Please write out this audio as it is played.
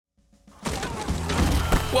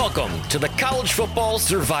Welcome to the College Football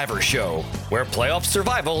Survivor Show, where playoff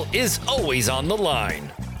survival is always on the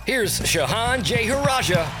line. Here's Shahan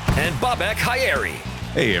Jeyarajah and Bobak Ha'Eri.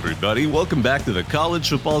 Hey everybody, welcome back to the College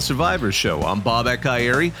Football Survivor Show. I'm Bobak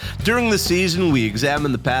Ha'Eri. During the season, we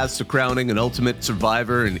examine the paths to crowning an ultimate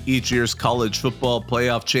survivor in each year's college football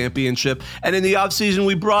playoff championship, and in the offseason,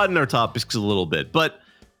 we broaden our topics a little bit. But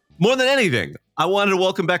more than anything, I wanted to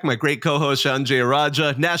welcome back my great co-host, Shahan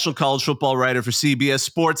Jeyarajah, national college football writer for CBS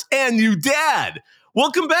Sports, and you, Dad.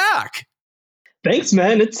 Welcome back. Thanks,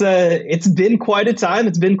 man. It's been quite a time.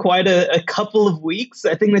 It's been quite a couple of weeks.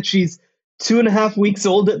 I think that she's 2.5 weeks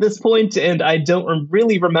old at this point, and I don't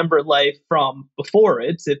really remember life from before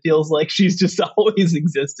it. It feels like she's just always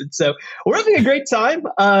existed. So we're having a great time,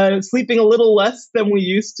 sleeping a little less than we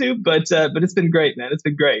used to, but it's been great, man. It's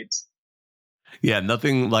been great. Yeah,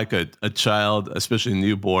 nothing like a child, especially a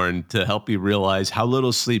newborn, to help you realize how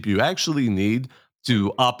little sleep you actually need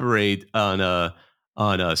to operate on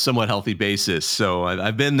a somewhat healthy basis. So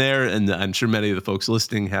I've been there, and I'm sure many of the folks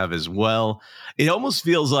listening have as well. It almost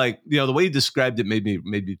feels like, the way you described it made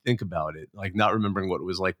me think about it, like not remembering what it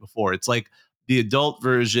was like before. It's like the adult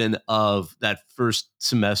version of that first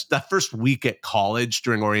semester, that first week at college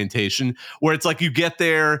during orientation, where it's like you get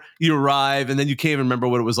there, you arrive, and then you can't even remember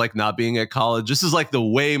what it was like not being at college. This is like the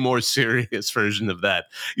way more serious version of that.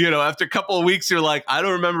 After a couple of weeks, you're like, I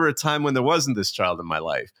don't remember a time when there wasn't this child in my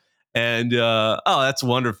life. And that's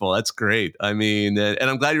wonderful. That's great. I mean, and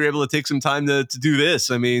I'm glad you're able to take some time to do this.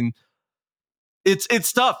 I mean,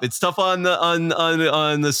 it's tough. It's tough on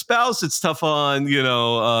the spouse. It's tough on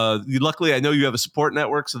luckily, I know you have a support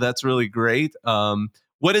network, so that's really great.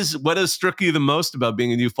 What has struck you the most about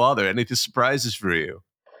being a new father? Any surprises for you?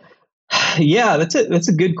 Yeah, that's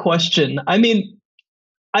a good question. I mean,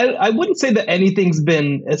 I wouldn't say that anything's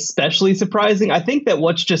been especially surprising. I think that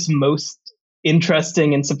what's just most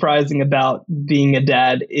interesting and surprising about being a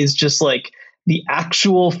dad is just like the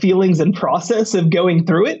actual feelings and process of going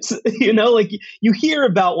through it. Like you hear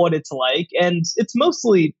about what it's like, and it's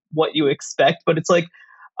mostly what you expect, but it's like,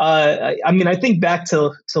 I think back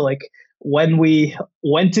to like when we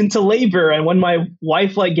went into labor and when my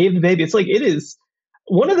wife like gave the baby. It's like, it is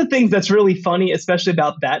one of the things that's really funny, especially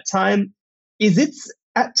about that time, is it's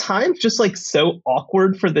at times just like so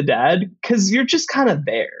awkward for the dad, because you're just kind of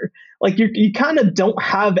there. Like you kind of don't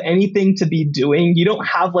have anything to be doing. You don't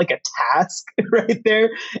have like a task right there.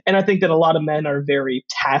 And I think that a lot of men are very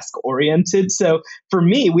task oriented. So for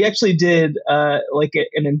me, we actually did an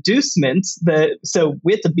inducement so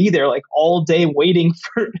we had to be there like all day waiting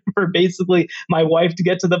for basically my wife to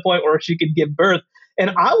get to the point where she could give birth. And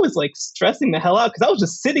I was like stressing the hell out because I was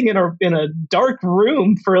just sitting in a dark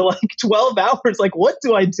room for like 12 hours. Like, what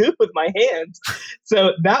do I do with my hands?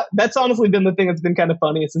 So that's honestly been the thing that's been kind of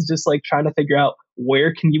funny. Is just like trying to figure out,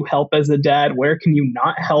 where can you help as a dad? Where can you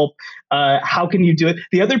not help? How can you do it?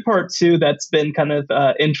 The other part too that's been kind of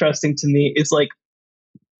interesting to me is like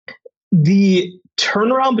the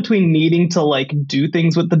turnaround between needing to like do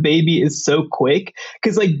things with the baby is so quick,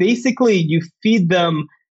 because like basically you feed them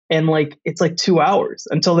and like it's like 2 hours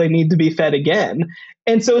until they need to be fed again.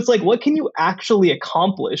 And so it's like, what can you actually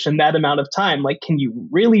accomplish in that amount of time? Like, can you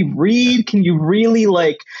really read? Can you really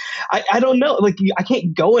like, I don't know, like I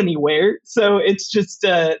can't go anywhere. So it's just,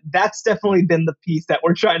 that's definitely been the piece that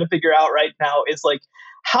we're trying to figure out right now, is like,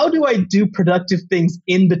 how do I do productive things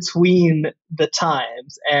in between the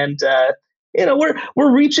times? And,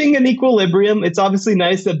 we're reaching an equilibrium. It's obviously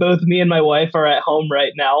nice that both me and my wife are at home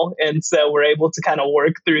right now, and so we're able to kind of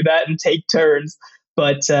work through that and take turns.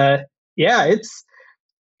 But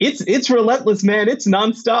it's relentless, man. It's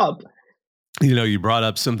nonstop. You brought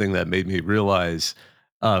up something that made me realize,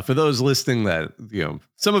 for those listening, that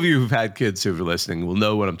some of you who've had kids who are listening will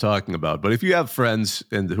know what I'm talking about. But if you have friends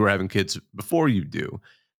who are having kids before you do,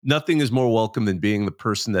 nothing is more welcome than being the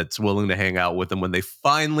person that's willing to hang out with them when they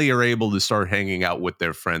finally are able to start hanging out with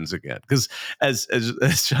their friends again. Because as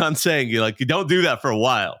John's saying, you don't do that for a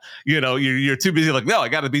while. You're too busy. Like, no, I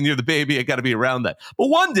got to be near the baby. I got to be around that. But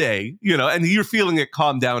one day, and you're feeling it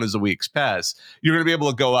calm down as the weeks pass, you're going to be able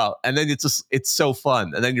to go out, and then it's so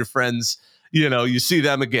fun. And then your friends, you see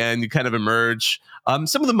them again. You kind of emerge.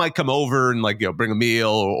 Some of them might come over and bring a meal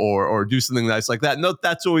or do something nice like that. No,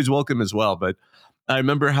 that's always welcome as well. But I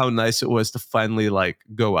remember how nice it was to finally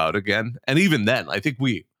go out again. And even then, I think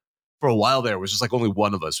for a while there, was just like only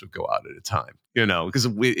one of us would go out at a time, because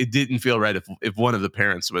it didn't feel right if one of the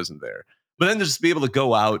parents wasn't there. But then to just be able to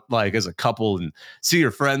go out like as a couple and see your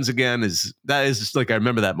friends again is just like, I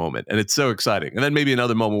remember that moment and it's so exciting. And then maybe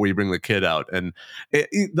another moment where you bring the kid out, and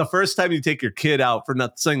the first time you take your kid out for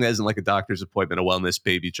something that isn't like a doctor's appointment, a wellness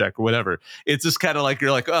baby check or whatever, it's just kind of like, you're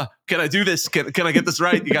like, oh, can I do this? Can I get this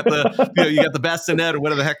right? You got the, you got the bassinet or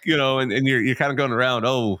whatever the heck, and you're kind of going around.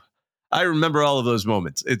 Oh, I remember all of those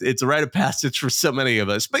moments. It's a rite of passage for so many of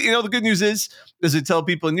us. But the good news is I tell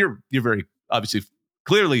people, and you're very obviously,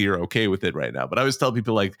 clearly you're okay with it right now. But I always tell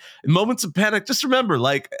people, like, in moments of panic, just remember,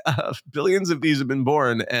 like, billions of these have been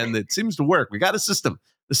born, and it seems to work. We got a system.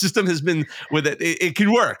 The system has been with it. It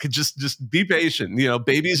can work. Just be patient.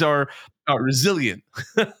 Babies are resilient.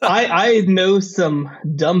 I know some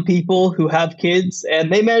dumb people who have kids,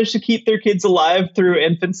 and they manage to keep their kids alive through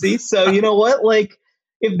infancy. So you know what? Like,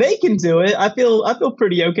 if they can do it, I feel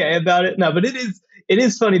pretty okay about it. No, but it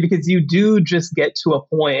is funny because you do just get to a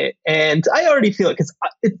point, and I already feel it because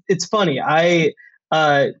it's funny.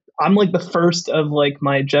 I'm like the first of like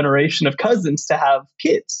my generation of cousins to have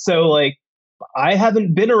kids, so like I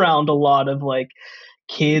haven't been around a lot of like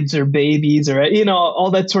kids or babies or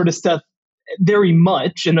all that sort of stuff very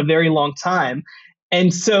much in a very long time,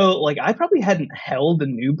 and so like I probably hadn't held a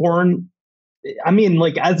newborn. I mean,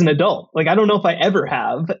 like as an adult, like I don't know if I ever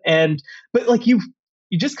have, but like you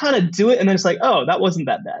just kind of do it, and then it's like, oh, that wasn't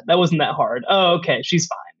that bad, that wasn't that hard. Oh, okay, she's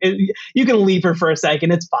fine. You can leave her for a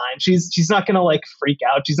second, it's fine. She's not gonna like freak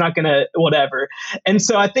out. She's not gonna whatever. And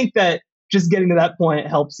so I think that just getting to that point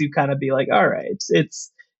helps you kind of be like, all right,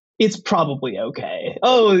 it's probably okay.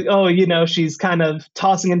 Oh, she's kind of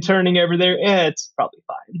tossing and turning over there. It's probably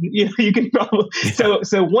fine. You can probably.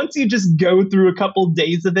 So once you just go through a couple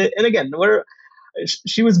days of it, and again,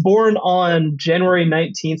 she was born on January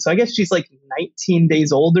 19th, so I guess she's like 19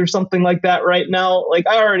 days old or something like that right now. Like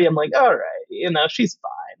I already am like, all right, she's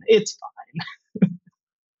fine. It's fine.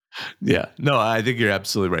 Yeah, no, I think you're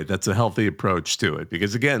absolutely right. That's a healthy approach to it,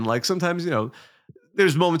 because again, like sometimes,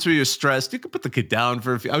 there's moments where you're stressed. You can put the kid down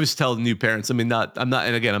for a few. I always tell new parents, I'm not, and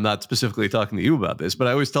again, I'm not specifically talking to you about this, but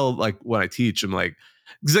I always tell, like, when I teach, I'm like,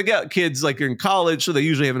 because I got kids like in college, so they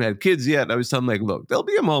usually haven't had kids yet. And I always tell them, like, look, there'll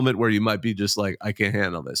be a moment where you might be just like, I can't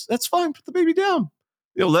handle this. That's fine. Put the baby down.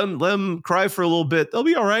 Let them cry for a little bit. They'll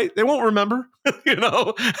be all right. They won't remember, and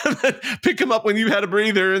then pick them up when you had a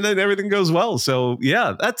breather, and then everything goes well. So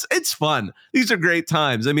yeah, it's fun. These are great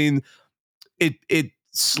times. I mean, it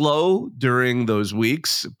slow during those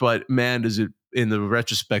weeks, but man, does it, in the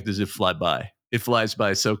retrospect, does it fly by? It flies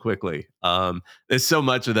by so quickly. There's so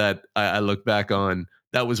much of that I look back on.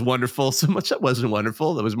 That was wonderful. So much that wasn't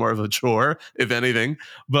wonderful. That was more of a chore, if anything.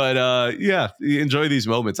 But yeah, you enjoy these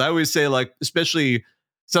moments. I always say, like, especially,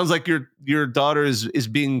 sounds like your daughter is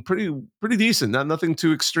being pretty decent. Nothing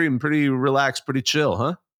too extreme. Pretty relaxed. Pretty chill,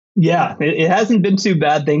 huh? Yeah, it hasn't been too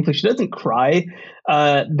bad. Thankfully, she doesn't cry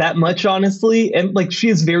that much, honestly, and like she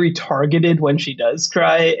is very targeted when she does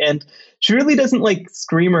cry, and she really doesn't like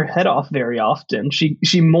scream her head off very often.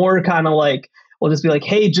 She more kind of like will just be like,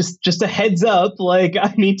 "Hey, just a heads up, like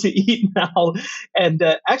I need to eat now." And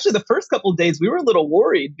actually, the first couple of days we were a little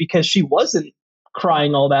worried because she wasn't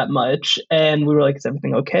crying all that much, and we were like, "Is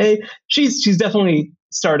everything okay?" She's definitely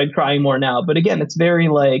started crying more now, but again, it's very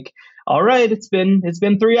like, all right, it's been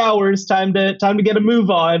 3 hours, time to get a move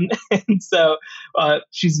on. And so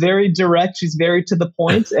she's very direct, she's very to the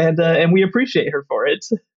point, and we appreciate her for it.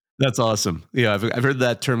 That's awesome. Yeah, I've heard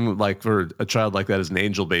that term, like, for a child like that, is an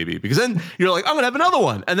angel baby, because then you're like, I'm gonna have another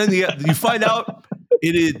one, and then you find out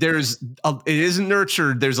it isn't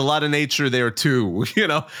nurtured. There's a lot of nature there too.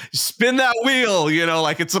 Spin that wheel.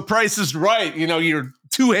 Like it's The Price is Right. You're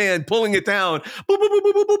two-hand pulling it down, boop, boop, boop,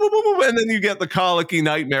 boop, boop, boop, boop, boop, and then you get the colicky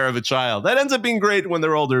nightmare of a child. That ends up being great when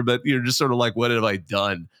they're older, but you're just sort of like, what have I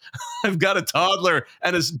done? I've got a toddler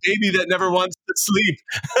and a baby that never wants to sleep.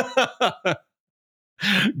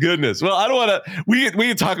 Goodness. Well, I don't want to. We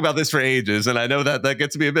can talk about this for ages, and I know that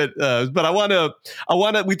gets me a bit. But I want to.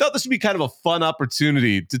 We thought this would be kind of a fun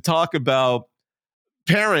opportunity to talk about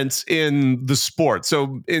parents in the sport.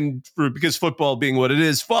 So, because football being what it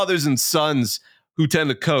is, fathers and sons who tend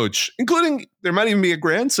to coach, including, there might even be a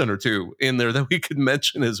grandson or two in there that we could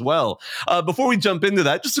mention as well. Before we jump into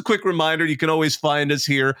that, just a quick reminder, you can always find us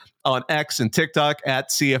here on X and TikTok at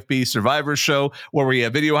CFB Survivor Show, where we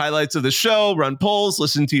have video highlights of the show, run polls,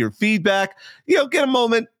 listen to your feedback, get a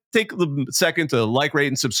moment, take a second to like, rate,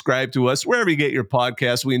 and subscribe to us wherever you get your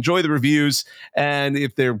podcasts. We enjoy the reviews, and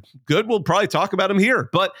if they're good, we'll probably talk about them here.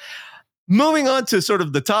 But moving on to sort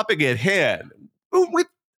of the topic at hand,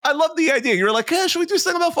 I love the idea. You're like, should we do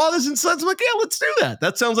something about fathers and sons? I'm like, yeah, let's do that.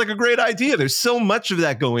 That sounds like a great idea. There's so much of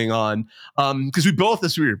that going on. Because we both,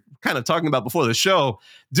 as we were kind of talking about before the show,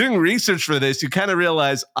 doing research for this, you kind of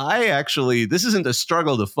realize this isn't a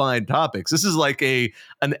struggle to find topics. This is like an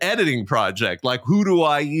editing project. Like, who do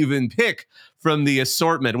I even pick from the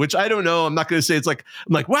assortment, which I don't know. I'm not going to say I'm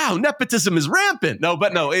like, wow, nepotism is rampant. No,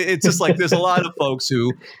 it's just like there's a lot of folks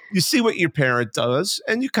who you see what your parent does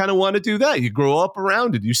and you kind of want to do that. You grow up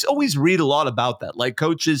around it. You always read a lot about that, like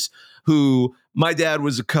coaches who, my dad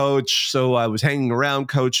was a coach, so I was hanging around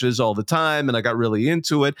coaches all the time and I got really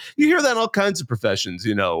into it. You hear that in all kinds of professions,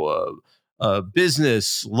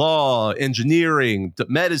 business, law, engineering,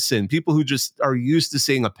 medicine, people who just are used to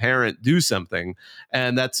seeing a parent do something.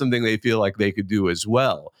 And that's something they feel like they could do as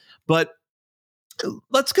well. But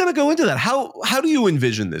let's kind of go into that. How do you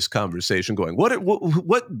envision this conversation going?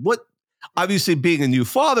 What obviously being a new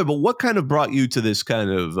father, but what kind of brought you to this kind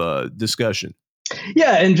of discussion?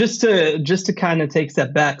 Yeah, and just to kind of take a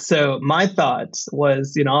step back. So my thoughts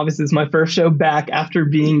was, obviously it's my first show back after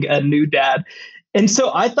being a new dad. And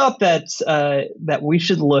so I thought that we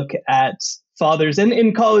should look at fathers, and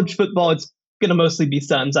in college football, it's going to mostly be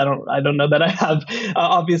sons. I don't know that I have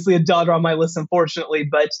obviously a daughter on my list, unfortunately,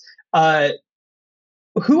 but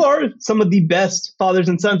who are some of the best fathers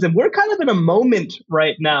and sons? And we're kind of in a moment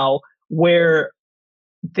right now where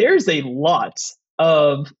there's a lot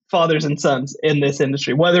of fathers and sons in this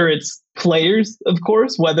industry, whether it's players, of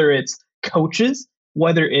course, whether it's coaches,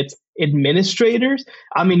 whether it's administrators.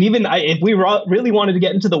 I mean, even if we really wanted to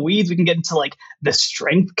get into the weeds, we can get into like the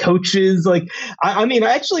strength coaches. Like, I mean,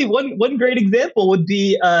 actually, one great example would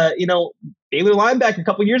be, Baylor linebacker a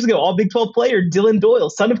couple years ago, all Big 12 player, Dylan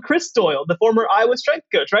Doyle, son of Chris Doyle, the former Iowa strength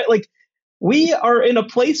coach, right? Like, we are in a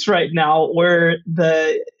place right now where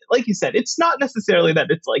like you said, it's not necessarily that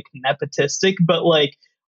it's like nepotistic, but like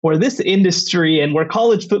where this industry and where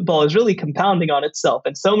college football is really compounding on itself.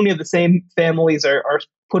 And so many of the same families are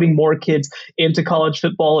putting more kids into college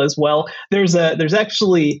football as well. There's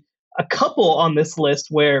actually a couple on this list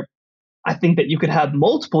where I think that you could have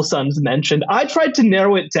multiple sons mentioned. I tried to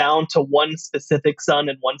narrow it down to one specific son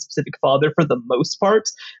and one specific father for the most part,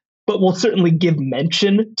 but we'll certainly give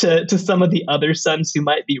mention to some of the other sons who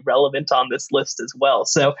might be relevant on this list as well.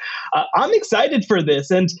 So I'm excited for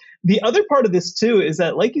this. And the other part of this too is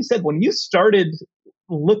that, like you said, when you started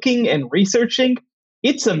looking and researching,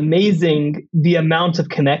 it's amazing the amount of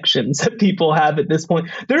connections that people have at this point.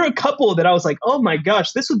 There are a couple that I was like, oh my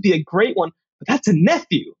gosh, this would be a great one, but that's a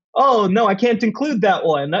nephew. Oh no, I can't include that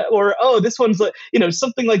one. Or, oh, this one's like,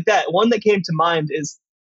 something like that. One that came to mind is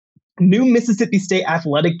new Mississippi State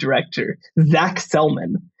athletic director, Zach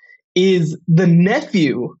Selman, is the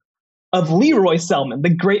nephew of Leroy Selman, the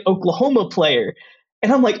great Oklahoma player.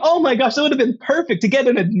 And I'm like, oh my gosh, that would have been perfect to get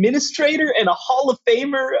an administrator and a Hall of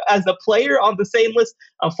Famer as a player on the same list.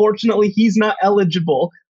 Unfortunately, he's not eligible,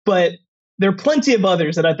 but there are plenty of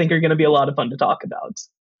others that I think are going to be a lot of fun to talk about.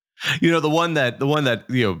 The one that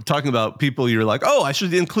talking about people, you're like, oh, I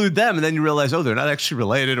should include them, and then you realize, oh, they're not actually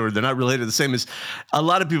related, or they're not related the same as. A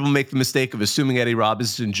lot of people make the mistake of assuming Eddie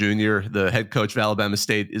Robinson Jr., the head coach of Alabama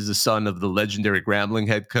State, is the son of the legendary Grambling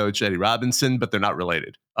head coach Eddie Robinson, but they're not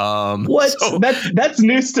related. What? So, that's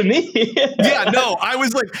news to me. Yeah, no, I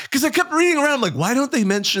was like, because I kept reading around, I'm like, why don't they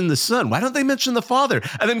mention the son? Why don't they mention the father?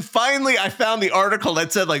 And then finally, I found the article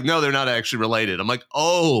that said, like, no, they're not actually related. I'm like,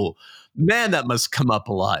 oh. Man, that must come up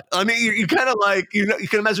a lot. I mean, you kind of like, you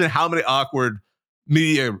can imagine how many awkward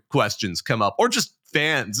media questions come up, or just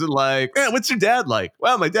fans like, what's your dad like?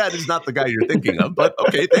 Well, my dad is not the guy you're thinking of, but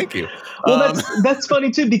okay, thank you. Well, that's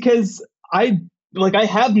funny too, because I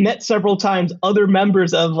have met several times other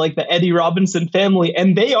members of like the Eddie Robinson family,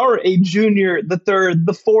 and they are a junior, the third,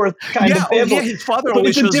 the fourth kind of family. Yeah, his father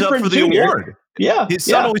always shows up for the award. Yeah, his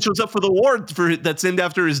son always shows up for the award that's named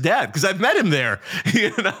after his dad, because I've met him there.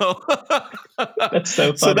 That's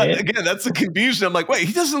so funny. So that's the confusion. I'm like, wait,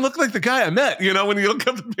 he doesn't look like the guy I met. When you look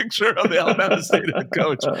up the picture of the Alabama State head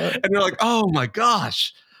coach, and you're like, oh my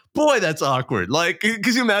gosh, boy, that's awkward. Like,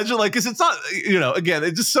 because you imagine, like, because it's not, again,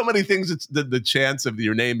 it's just so many things. It's the chance of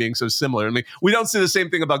your name being so similar. I mean, we don't say the same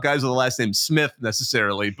thing about guys with the last name Smith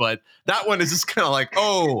necessarily, but that one is just kind of like,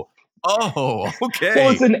 oh, okay. Well,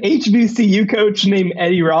 it's an HBCU coach named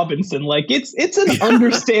Eddie Robinson. Like, it's an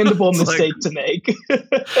understandable mistake to make.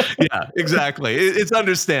 Yeah, exactly. It's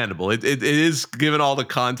understandable. It is, given all the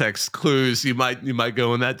context clues, you might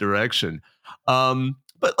go in that direction.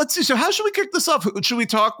 But let's see. So how should we kick this off? Should we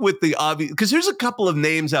talk with the obvious? Because there's a couple of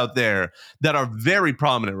names out there that are very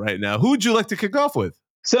prominent right now. Who would you like to kick off with?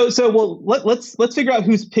 So well, let's figure out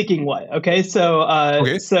who's picking what. Okay. So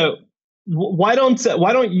why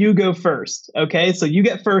don't you go first? Okay. So you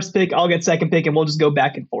get first pick, I'll get second pick, and we'll just go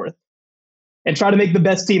back and forth and try to make the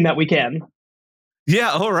best team that we can.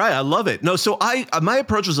 Yeah, all right. I love it. No, so my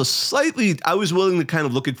approach was I was willing to kind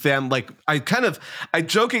of look at like I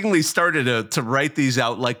jokingly started to write these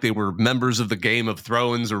out like they were members of the Game of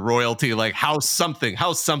Thrones or royalty, like house something.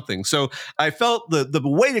 So I felt the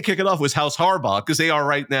way to kick it off was House Harbaugh, because they are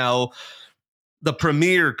right now the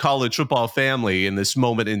premier college football family in this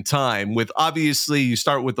moment in time. With, obviously, you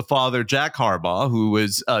start with the father, Jack Harbaugh, who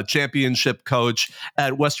was a championship coach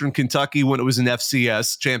at Western Kentucky when it was an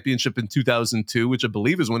FCS championship in 2002, which I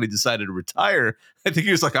believe is when he decided to retire. I think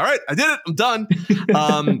he was like, all right, I did it, I'm done.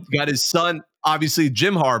 Got his son, obviously,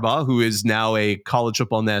 Jim Harbaugh, who is now a college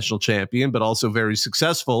football national champion, but also very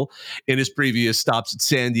successful in his previous stops at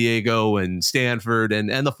San Diego and Stanford and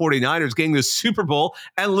the 49ers, getting the Super Bowl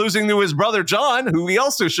and losing to his brother, John, who we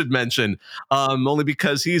also should mention, only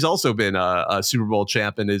because he's also been a Super Bowl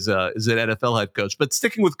champ and is an NFL head coach. But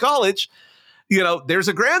sticking with college, there's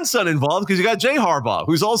a grandson involved, because you got Jay Harbaugh,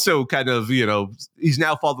 who's also kind of, he's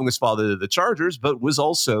now following his father to the Chargers, but was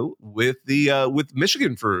also with with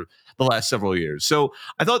Michigan for the last several years. So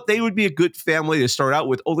I thought they would be a good family to start out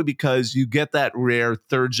with, only because you get that rare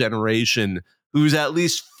third generation who's at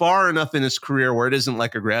least far enough in his career where it isn't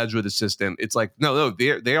like a graduate assistant. It's like, no,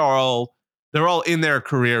 they're all in their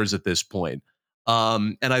careers at this point.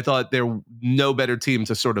 And I thought they're no better team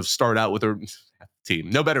to sort of start out with,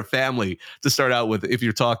 no better family to start out with, if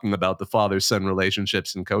you're talking about the father-son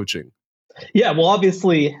relationships and coaching. Yeah, well,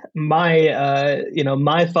 obviously, my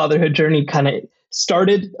fatherhood journey kind of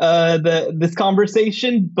started this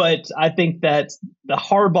conversation, but I think that the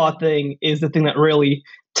Harbaugh thing is the thing that really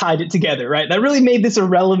tied it together, right? That really made this a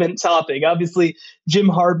relevant topic. Obviously, Jim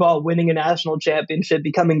Harbaugh winning a national championship,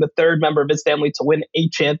 becoming the third member of his family to win a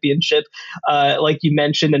championship, like you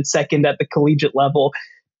mentioned, and second at the collegiate level.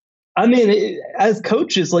 I mean, as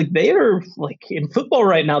coaches, like, they are, like, in football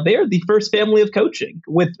right now, they are the first family of coaching,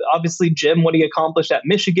 with obviously Jim, what he accomplished at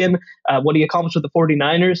Michigan, what he accomplished with the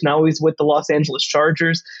 49ers. Now he's with the Los Angeles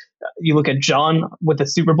Chargers. You look at John with a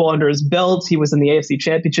Super Bowl under his belt. He was in the AFC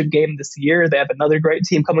Championship game this year. They have another great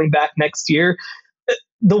team coming back next year.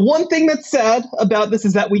 The one thing that's sad about this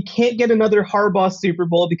is that we can't get another Harbaugh Super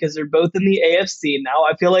Bowl because they're both in the AFC now.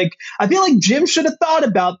 I feel like Jim should have thought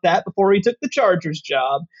about that before he took the Chargers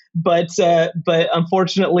job. But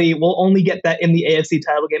unfortunately, we'll only get that in the AFC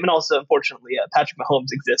title game. And also, unfortunately, Patrick Mahomes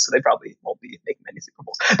exists, so they probably won't be making many Super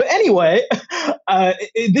Bowls. But anyway,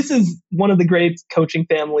 this is one of the great coaching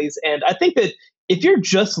families. And I think that if you're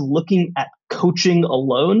just looking at coaching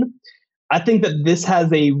alone, I think that this has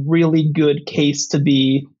a really good case to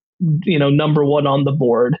be, number one on the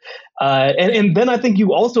board. And then I think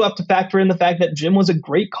you also have to factor in the fact that Jim was a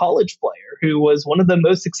great college player who was one of the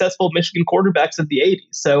most successful Michigan quarterbacks of the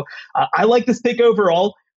 80s. So I like this pick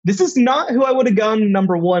overall. This is not who I would have gone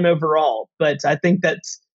number one overall, but I think that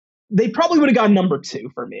they probably would have gone number two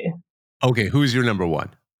for me. Okay, who's your number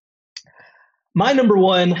one? My number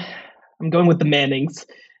one, I'm going with the Mannings.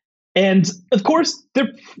 And of course,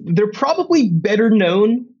 they're probably better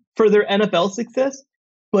known for their NFL success,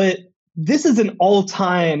 but this is an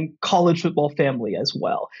all-time college football family as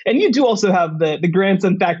well. And you do also have the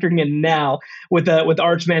grandson factoring in now with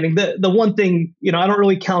Arch Manning. The one thing, I don't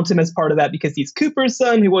really count him as part of that because he's Cooper's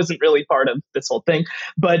son, who wasn't really part of this whole thing.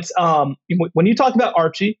 But when you talk about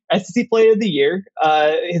Archie, SEC Player of the Year,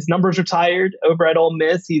 his numbers retired over at Ole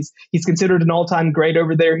Miss. He's considered an all-time great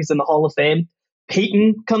over there. He's in the Hall of Fame.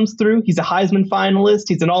 Peyton comes through. He's a Heisman finalist.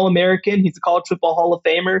 He's an All-American. He's a College Football Hall of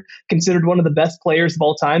Famer, considered one of the best players of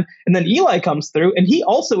all time. And then Eli comes through, and he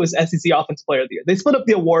also is SEC Offensive Player of the Year. They split up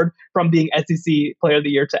the award from being SEC Player of the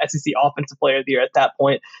Year to SEC Offensive Player of the Year at that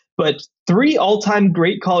point. But three all-time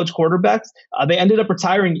great college quarterbacks. They ended up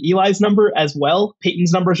retiring Eli's number as well.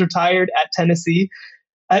 Peyton's number is retired at Tennessee.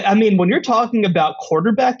 I mean, when you're talking about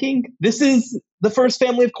quarterbacking, this is the first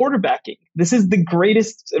family of quarterbacking. This is the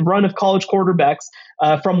greatest run of college quarterbacks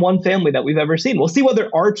from one family that we've ever seen. We'll see whether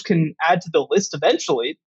Arch can add to the list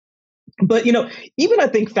eventually. But, even I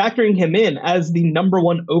think factoring him in as the number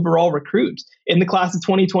one overall recruit in the class of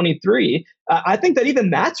 2023, I think that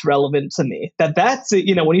even that's relevant to me. That's,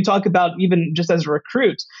 when you talk about even just as a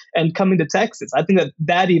recruit and coming to Texas, I think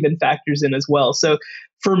that even factors in as well. So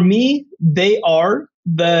for me, they are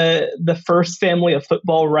the first family of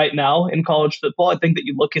football right now in college football. I think that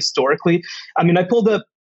you look historically. I mean, I pulled up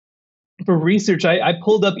for research, I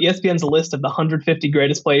pulled up ESPN's list of the 150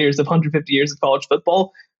 greatest players of 150 years of college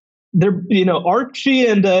football. They're, Archie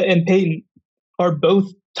and Peyton are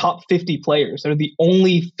both top 50 players. They're the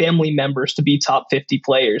only family members to be top 50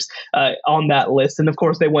 players on that list. And of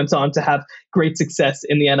course, they went on to have great success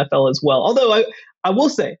in the NFL as well. Although I will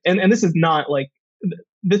say, and this is not like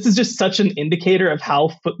this is just such an indicator of how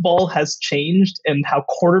football has changed and how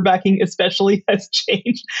quarterbacking especially has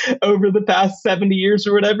changed over the past 70 years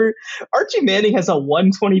or whatever. Archie Manning has a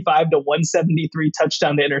 125 to 173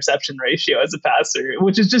 touchdown to interception ratio as a passer,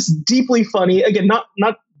 which is just deeply funny. Again,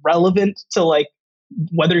 not relevant to like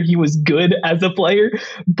whether he was good as a player,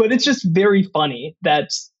 but it's just very funny that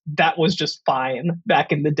that was just fine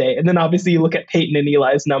back in the day. And then obviously you look at Peyton and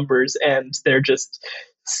Eli's numbers and they're just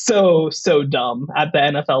so dumb at the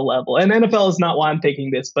NFL level. And NFL is not why I'm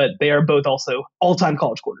picking this, but they are both also all-time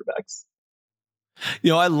college quarterbacks.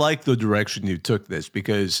 I like the direction you took this,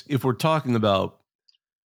 because if we're talking about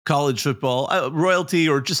college football, royalty,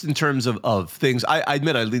 or just in terms of things, I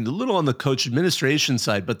admit I leaned a little on the coach administration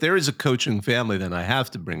side, but there is a coaching family that I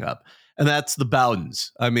have to bring up, and that's the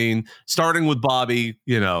Bowdens. I mean, starting with Bobby,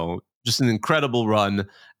 just an incredible run,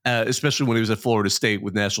 especially when he was at Florida State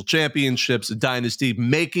with national championships, a dynasty,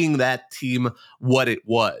 making that team what it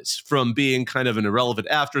was, from being kind of an irrelevant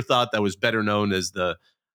afterthought that was better known as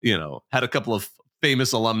had a couple of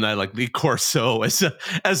famous alumni like Lee Corso as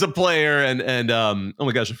a player, and oh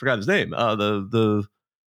my gosh, I forgot his name. The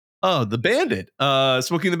Bandit,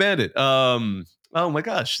 Smokey the Bandit. Oh my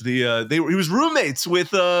gosh, he was roommates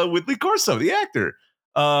with Lee Corso, the actor.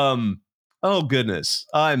 Oh goodness,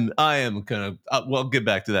 I am gonna. I'll get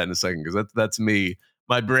back to that in a second, because that's me.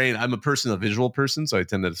 My brain. I'm a visual person, so I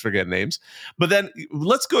tend to forget names. But then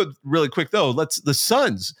let's go really quick though. The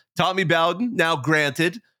Suns. Tommy Bowden. Now,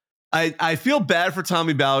 granted, I feel bad for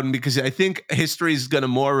Tommy Bowden, because I think history is going to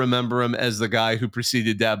more remember him as the guy who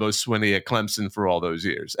preceded Dabo Swinney at Clemson for all those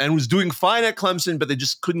years and was doing fine at Clemson, but they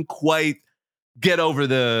just couldn't quite get over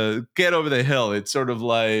the hill. It's sort of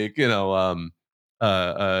like, yeah.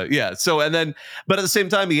 So, and then, but at the same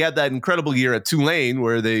time, he had that incredible year at Tulane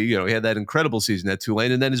where he had that incredible season at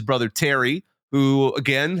Tulane. And then his brother Terry, who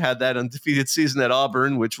again had that undefeated season at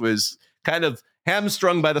Auburn, which was kind of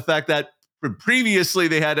hamstrung by the fact that previously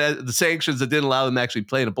they had the sanctions that didn't allow them to actually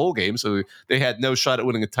play in a bowl game. So they had no shot at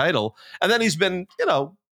winning a title. And then he's been, a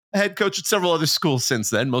head coach at several other schools since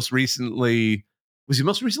then. Was he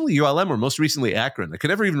most recently ULM or most recently Akron? I can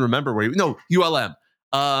never even remember ULM.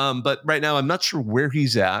 But right now I'm not sure where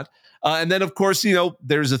he's at. And then of course,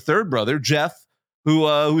 there's a third brother, Jeff,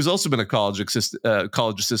 who's also been a college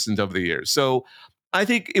assistant over the years. So I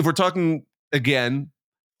think if we're talking again,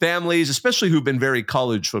 families, especially who've been very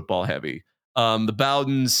college football heavy, the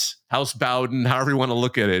Bowdens, House Bowden, however you want to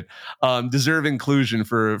look at it, deserve inclusion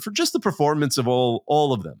for just the performance of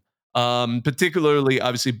all of them. Particularly,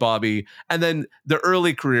 obviously, Bobby, and then the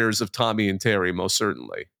early careers of Tommy and Terry, most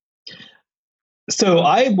certainly. So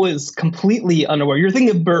I was completely unaware. You're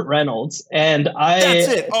thinking of Burt Reynolds, and That's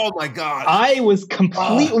it. Oh my God. I was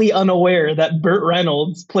completely unaware that Burt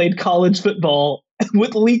Reynolds played college football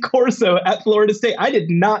with Lee Corso at Florida State. I did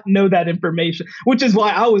not know that information, which is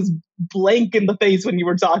why I was blank in the face when you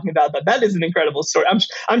were talking about that. That is an incredible story.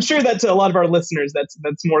 I'm sure that to a lot of our listeners, that's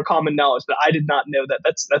more common knowledge, but I did not know that.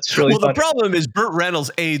 That's really funny. The problem is Burt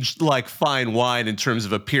Reynolds aged like fine wine in terms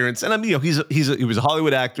of appearance, and I mean, he was a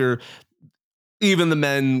Hollywood actor. Even the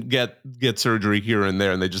men get surgery here and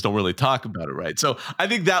there, and they just don't really talk about it, right? So I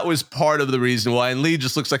think that was part of the reason why. And Lee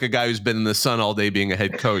just looks like a guy who's been in the sun all day being a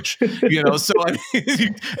head coach, So I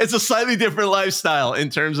mean, it's a slightly different lifestyle in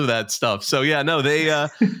terms of that stuff. So yeah, no, they.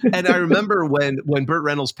 And I remember when Burt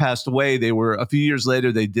Reynolds passed away, they were a few years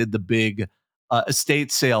later. They did the big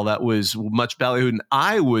estate sale that was much ballyhooed, and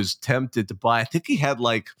I was tempted to buy. I think he had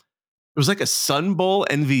it was like a Sun Bowl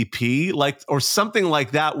MVP, or something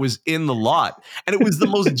like that was in the lot. And it was the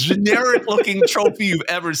most generic looking trophy you've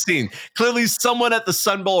ever seen. Clearly someone at the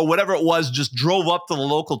Sun Bowl or whatever it was just drove up to the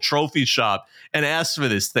local trophy shop and asked for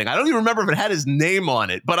this thing. I don't even remember if it had his name on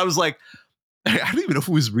it, but I was like, I don't even know if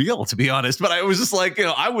it was real, to be honest, but I was just like,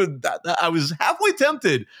 I was halfway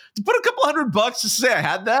tempted to put a couple $100 to say I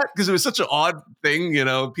had that, because it was such an odd thing,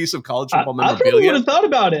 piece of college football memorabilia. I probably would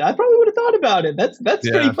have thought about it. That's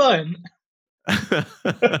pretty fun.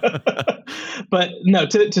 But no,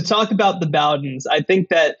 to talk about the Bowdens, I think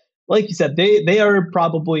that, like you said, they are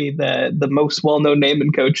probably the most well-known name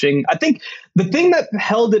in coaching. I think the thing that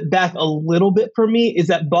held it back a little bit for me is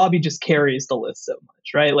that Bobby just carries the list so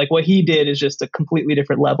much, right? Like what he did is just a completely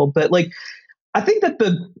different level. But I think that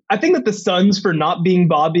the Suns, for not being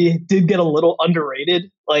Bobby, did get a little underrated.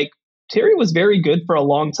 Like Terry was very good for a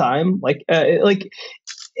long time.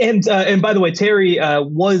 And by the way, Terry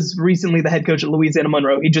was recently the head coach at Louisiana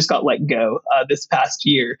Monroe. He just got let go this past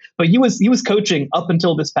year, but he was coaching up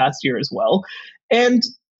until this past year as well. And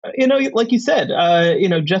like you said,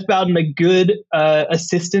 Jeff Bowden, a good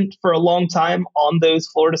assistant for a long time on those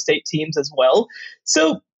Florida State teams as well.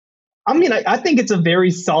 So I mean, I think it's a very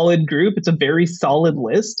solid group. It's a very solid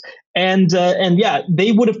list, and yeah,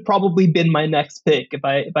 they would have probably been my next pick if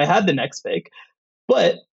I had the next pick.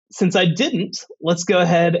 But since I didn't, let's go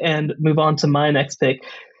ahead and move on to my next pick.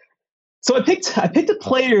 So I picked a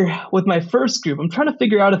player with my first group. I'm trying to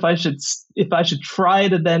figure out if I should try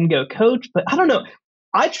to then go coach, but I don't know.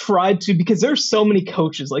 I tried to, because there's so many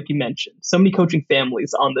coaches, like you mentioned, so many coaching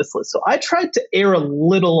families on this list. So I tried to err a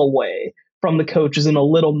little away from the coaches and a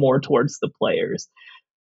little more towards the players.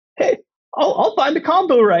 Hey, I'll find a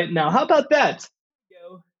combo right now. How about that?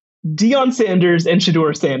 Deion Sanders and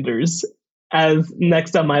Shedeur Sanders as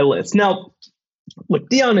next on my list. Now, look,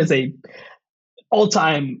 Deion is a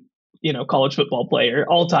all-time, college football player,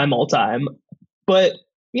 all time, but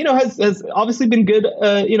has obviously been good,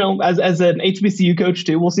 as an HBCU coach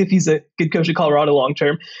too. We'll see if he's a good coach at Colorado long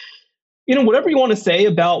term. Whatever you want to say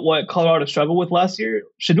about what Colorado struggled with last year,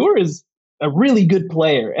 Shedeur is a really good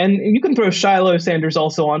player, and you can throw Shiloh Sanders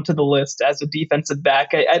also onto the list as a defensive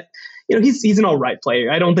back. He's an all right player.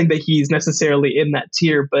 I don't think that he's necessarily in that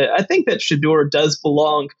tier, but I think that Shedeur does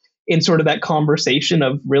belong in sort of that conversation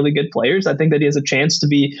of really good players. I think that he has a chance to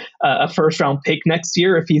be a first round pick next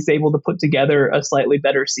year if he's able to put together a slightly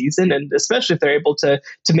better season, and especially if they're able to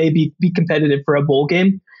maybe be competitive for a bowl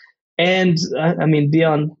game. And I mean,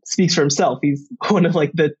 Deion speaks for himself. He's one of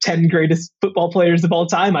like the 10 greatest football players of all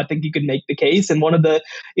time. I think you could make the case, and one of the,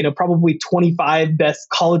 probably 25 best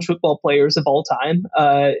college football players of all time.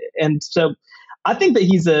 And so I think that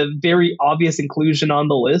he's a very obvious inclusion on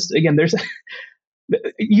the list. Again,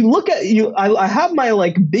 you look at I have my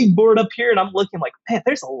like big board up here, and I'm looking like, man,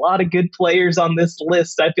 there's a lot of good players on this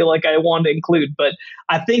list. I feel like I want to include, but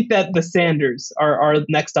I think that the Sanders are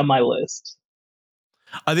next on my list.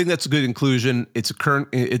 I think that's a good inclusion. It's a current.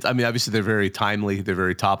 I mean, obviously they're very timely, they're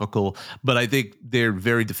very topical, but I think they're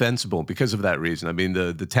very defensible because of that reason. I mean,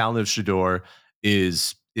 the talent of Shedeur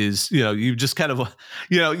is you just kind of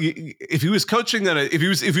if he was coaching if he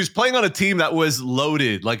was playing on a team that was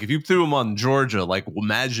loaded, like if you threw him on Georgia, like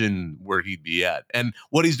imagine where he'd be at. And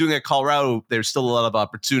what he's doing at Colorado, there's still a lot of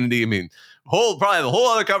opportunity. I mean, probably have a whole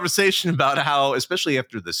other conversation about how, especially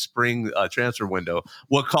after the spring transfer window,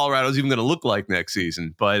 what Colorado is even going to look like next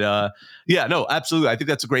season. But yeah, no, absolutely, I think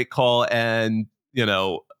that's a great call. And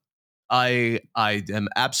I am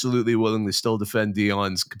absolutely willing to still defend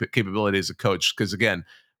Deion's capability as a coach, because again,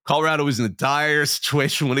 Colorado was in a dire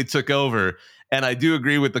situation when he took over, and I do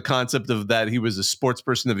agree with the concept of that he was a sports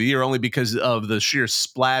person of the year only because of the sheer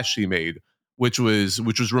splash he made, which was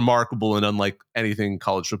remarkable and unlike anything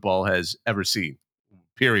college football has ever seen.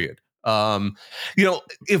 Period.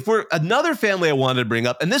 If we're another family I wanted to bring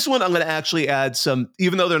up, and this one I'm going to actually add some,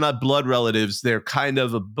 even though they're not blood relatives, they're kind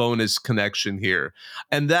of a bonus connection here.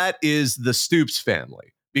 And that is the Stoops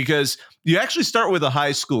family, because you actually start with a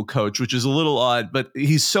high school coach, which is a little odd, but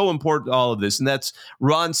he's so important to all of this. And that's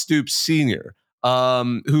Ron Stoops Sr.,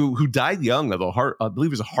 who died young of I believe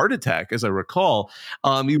it was a heart attack, as I recall.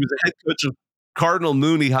 He was a head coach of Cardinal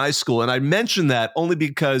Mooney High School. And I mention that only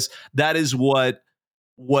because that is what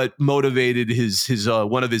motivated his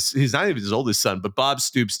one of his not even his oldest son, but Bob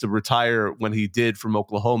Stoops, to retire when he did from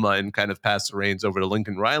Oklahoma and kind of pass the reins over to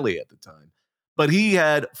Lincoln Riley at the time. But he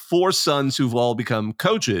had 4 sons who've all become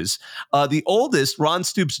coaches. The oldest, Ron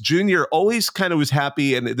Stoops Jr., always kind of was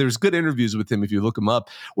happy, and there's good interviews with him if you look him up,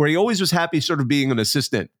 where he always was happy sort of being an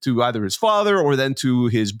assistant to either his father or then to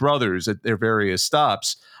his brothers at their various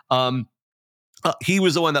stops. He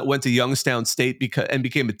was the one that went to Youngstown State and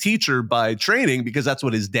became a teacher by training, because that's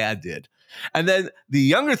what his dad did. And then the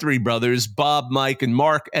younger 3 brothers, Bob, Mike, and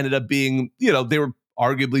Mark, ended up being, they were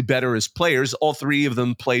arguably better as players. All 3 of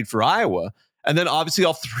them played for Iowa. And then obviously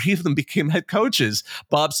all 3 of them became head coaches.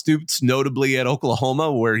 Bob Stoops, notably at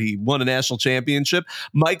Oklahoma, where he won a national championship.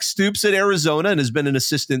 Mike Stoops at Arizona and has been an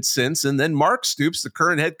assistant since. And then Mark Stoops, the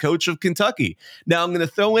current head coach of Kentucky. Now I'm going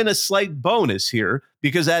to throw in a slight bonus here,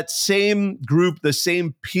 because that same group, the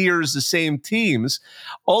same peers, the same teams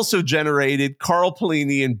also generated Carl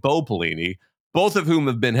Pelini and Bo Pelini, both of whom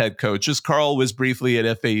have been head coaches. Carl was briefly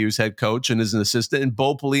at FAU's head coach and is an assistant. And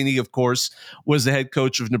Bo Pelini, of course, was the head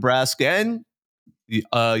coach of Nebraska and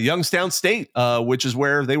Youngstown State, which is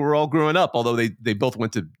where they were all growing up, although they both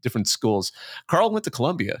went to different schools. Carl went to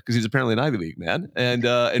Columbia because he's apparently an Ivy League man, and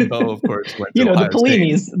Bo, of course, went to Ohio the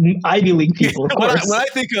Pelini's State. Ivy League people. Of course. When I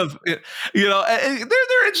think of they're an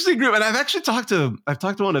interesting group, and I've actually talked to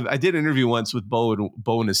one of. I did an interview once with Bo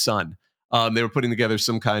and his son. They were putting together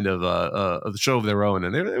some kind of a show of their own,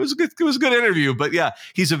 and it was a good interview. But yeah,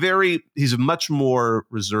 he's a much more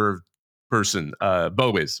reserved person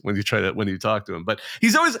Bo is when you talk to him. But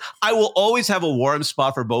I will always have a warm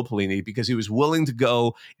spot for Bo Pelini because he was willing to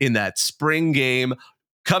go in that spring game,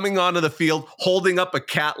 coming onto the field, holding up a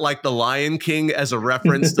cat like the Lion King as a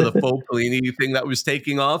reference to the faux Pelini thing that was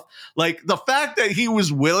taking off. Like the fact that he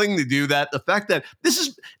was willing to do that, the fact that this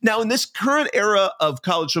is now in this current era of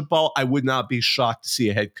college football, I would not be shocked to see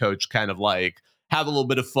a head coach kind of like have a little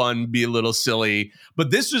bit of fun, be a little silly.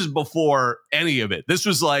 But this was before any of it. This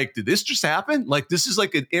was like, did this just happen? Like, this is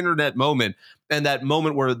like an internet moment. And that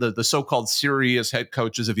moment where the so-called serious head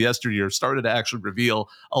coaches of yesteryear started to actually reveal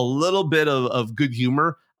a little bit of good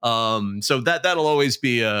humor. So that'll always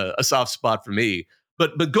be a soft spot for me.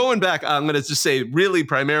 But going back, I'm going to just say really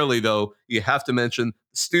primarily, though, you have to mention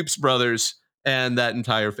Stoops brothers and that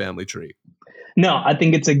entire family tree. No, I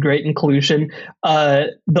think it's a great inclusion.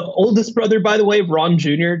 The oldest brother, by the way, Ron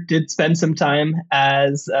Jr., did spend some time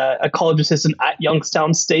as a college assistant at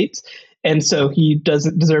Youngstown State. And so he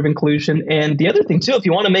doesn't deserve inclusion. And the other thing, too, if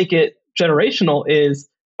you want to make it generational, is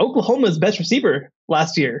Oklahoma's best receiver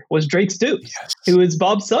last year was Drake Stoops, who is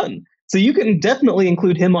Bob's son. So you can definitely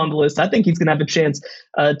include him on the list. I think he's going to have a chance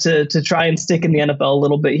to try and stick in the NFL a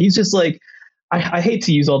little bit. He's just like, I hate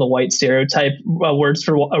to use all the white stereotype words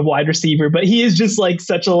for a wide receiver, but he is just like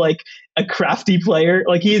such a crafty player.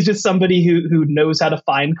 Like he is just somebody who knows how to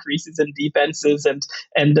find creases in defenses, and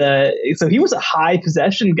so he was a high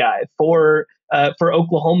possession guy for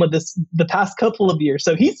Oklahoma the past couple of years.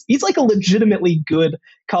 So he's like a legitimately good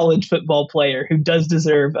college football player who does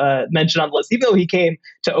deserve mention on the list, even though he came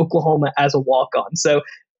to Oklahoma as a walk-on. So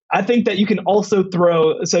I think that you can also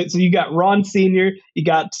throw. So you got Ron Sr., you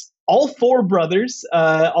got all four brothers,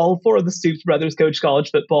 all four of the Stoops brothers coach college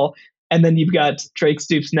football. And then you've got Drake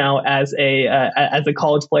Stoops now as a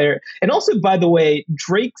college player. And also, by the way,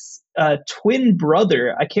 Drake's twin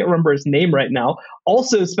brother, I can't remember his name right now,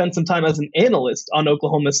 also spent some time as an analyst on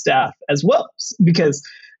Oklahoma's staff as well, because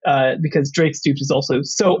Drake Stoops is also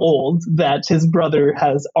so old that his brother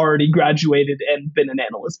has already graduated and been an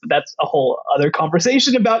analyst. But that's a whole other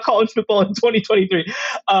conversation about college football in 2023.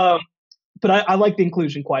 But I like the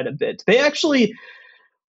inclusion quite a bit. They actually,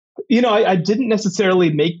 I didn't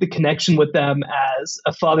necessarily make the connection with them as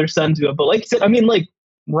a father-son duo, but like I said, I mean, like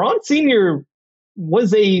Ron Sr.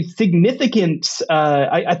 was a significant,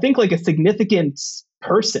 I think like a significant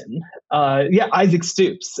person. Isaac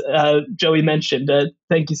Stoops, Joey mentioned.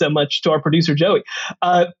 Thank you so much to our producer, Joey.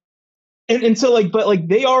 And so but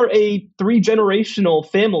they are a 3-generational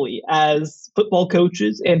family as football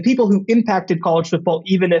coaches and people who impacted college football,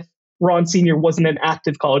 even if Ron Sr. wasn't an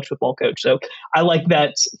active college football coach. So I like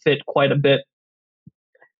that fit quite a bit.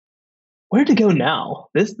 Where to go now?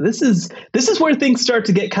 This is where things start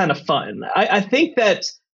to get kind of fun. I think that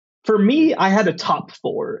for me, I had a top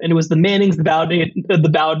 4, and it was the Mannings, the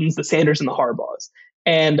Bowdens, the Sanders, and the Harbaughs.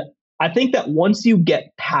 And I think that once you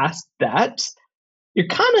get past that, you're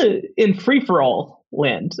kind of in free-for-all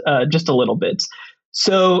land just a little bit.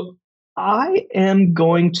 So I am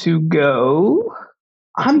going to go...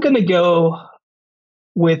 I'm going to go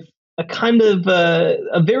with a kind of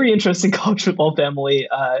a very interesting college football family.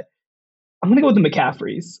 I'm going to go with the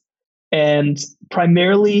McCaffreys, and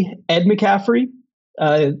primarily Ed McCaffrey,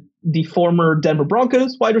 the former Denver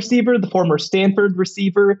Broncos wide receiver, the former Stanford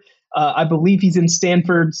receiver. I believe he's in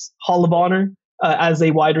Stanford's Hall of Honor as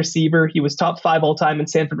a wide receiver. He was top 5 all time in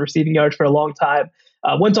Stanford receiving yards for a long time.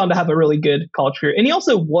 Went on to have a really good college career. And he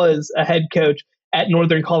also was a head coach at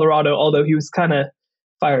Northern Colorado, although he was kind of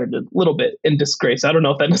fired a little bit in disgrace. I don't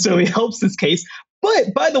know if that necessarily helps his case.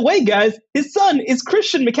 But by the way, guys, his son is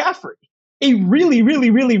Christian McCaffrey, a really,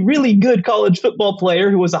 really, really, really good college football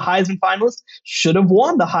player who was a Heisman finalist, should have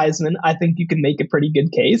won the Heisman. I think you can make a pretty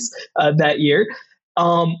good case that year.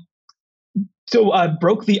 So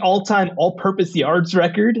broke the all-time all-purpose yards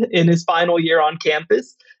record in his final year on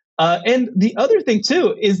campus. And the other thing,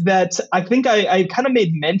 too, is that I think I kind of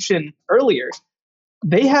made mention earlier.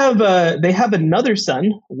 They have another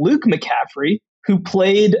son, Luke McCaffrey, who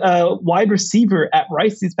played wide receiver at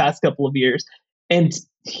Rice these past couple of years. And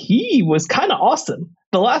he was kind of awesome.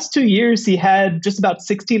 The last 2 years, he had just about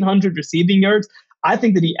 1,600 receiving yards. I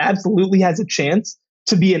think that he absolutely has a chance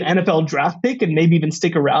to be an NFL draft pick and maybe even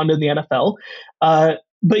stick around in the NFL.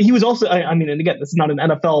 But he was also, I mean, and again, this is not an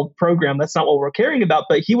NFL program. That's not what we're caring about.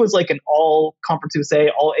 But he was like an all-Conference USA,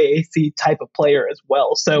 all-AAC type of player as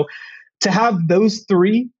well. So to have those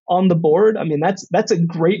 3 on the board, I mean, that's a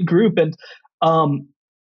great group. And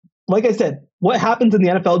like I said, what happens in the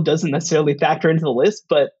NFL doesn't necessarily factor into the list,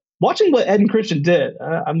 but watching what Ed and Christian did,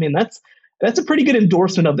 I mean, that's a pretty good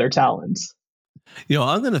endorsement of their talents.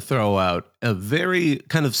 I'm going to throw out a very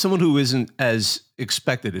kind of someone who isn't as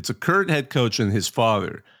expected. It's a current head coach and his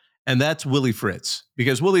father, and that's Willie Fritz,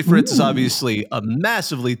 because Willie Fritz is obviously a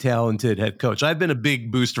massively talented head coach. I've been a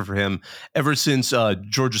big booster for him ever since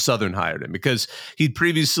Georgia Southern hired him, because he'd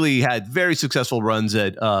previously had very successful runs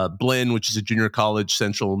at Blinn, which is a junior college,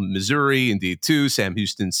 Central Missouri, in D2, Sam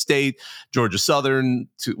Houston State, Georgia Southern,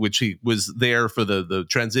 which he was there for the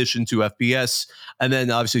transition to FBS, and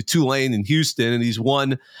then obviously Tulane in Houston, and he's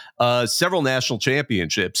won several national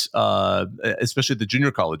championships, especially at the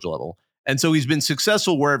junior college level. And so he's been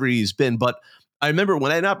successful wherever he's been. But I remember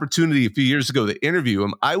when I had an opportunity a few years ago to interview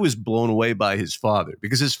him, I was blown away by his father,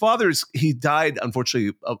 because his father, he died,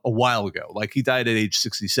 unfortunately, a while ago. Like, he died at age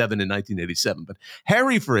 67 in 1987. But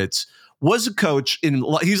Harry Fritz was a coach he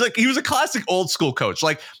was a classic old school coach.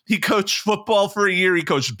 Like, he coached football for a year, he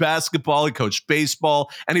coached basketball, he coached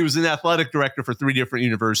baseball, and he was an athletic director for 3 different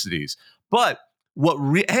universities. But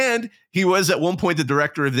and he was at one point the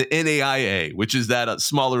director of the NAIA, which is that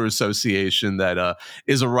smaller association that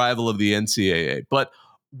is a rival of the NCAA. But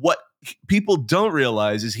what people don't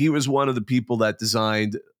realize is he was one of the people that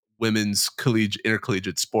designed women's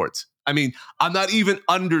intercollegiate sports. I mean, I'm not even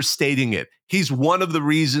understating it. He's one of the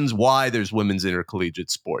reasons why there's women's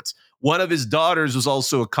intercollegiate sports. One of his daughters was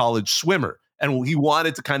also a college swimmer, and he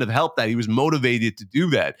wanted to kind of help that. He was motivated to do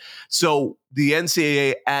that. So the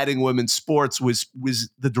NCAA adding women's sports was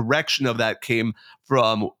the direction of that came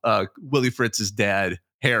from Willie Fritz's dad,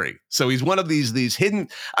 Harry. So he's one of these hidden,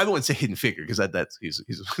 I wouldn't say hidden figure, because he's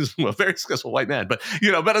a very successful white man, but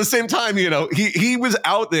but at the same time, he was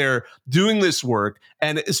out there doing this work.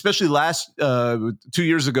 And especially last 2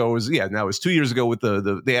 years ago with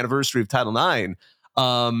the anniversary of Title IX.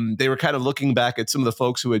 They were kind of looking back at some of the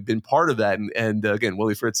folks who had been part of that. And again,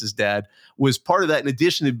 Willie Fritz's dad was part of that, in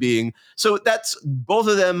addition to being, so that's, both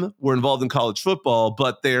of them were involved in college football,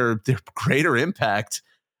 but their greater impact,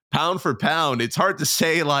 pound for pound, it's hard to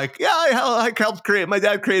say, like, yeah, I helped create, my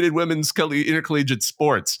dad created women's intercollegiate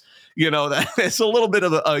sports. It's a little bit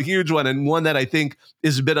of a huge one, and one that I think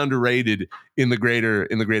is a bit underrated in the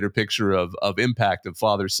greater picture of impact of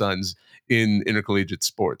father-sons in intercollegiate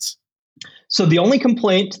sports. So the only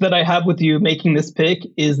complaint that I have with you making this pick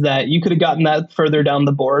is that you could have gotten that further down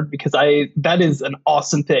the board, because that is an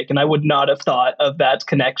awesome pick, and I would not have thought of that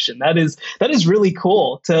connection. That is really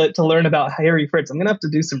cool to learn about Harry Fritz. I'm gonna have to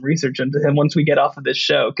do some research into him once we get off of this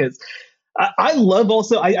show, because I love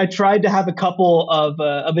also. I tried to have a couple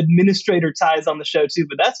of administrator ties on the show too,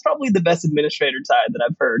 but that's probably the best administrator tie that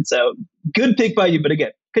I've heard. So good pick by you, but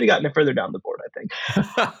again, could have gotten it further down the board, I think.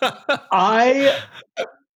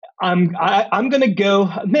 I'm going to go,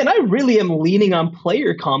 man, I really am leaning on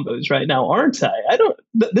player combos right now, aren't I?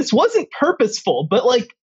 This wasn't purposeful, but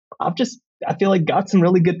like, I feel like got some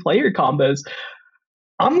really good player combos.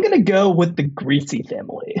 I'm going to go with the Griese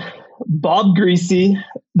family. Bob Griese,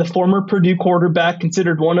 the former Purdue quarterback,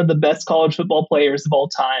 considered one of the best college football players of all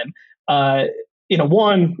time.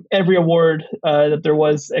 Won every award that there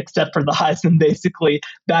was except for the Heisman, basically,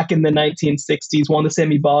 back in the 1960s, won the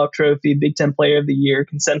Sammy Baugh Trophy, Big Ten Player of the Year,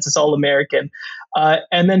 consensus All-American.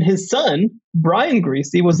 And then his son, Brian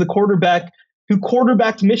Griese, was the quarterback who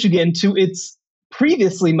quarterbacked Michigan to its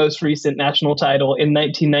previously most recent national title in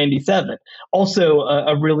 1997. Also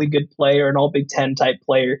a really good player, an all Big Ten type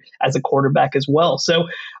player as a quarterback as well. So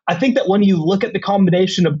I think that when you look at the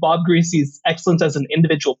combination of Bob Griese's excellence as an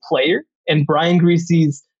individual player and Brian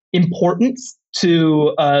Griese's importance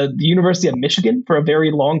to the University of Michigan for a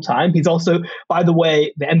very long time. He's also, by the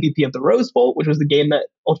way, the MVP of the Rose Bowl, which was the game that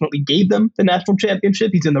ultimately gave them the national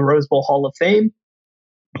championship. He's in the Rose Bowl Hall of Fame.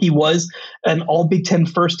 He was an all Big Ten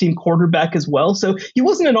first team quarterback as well. So he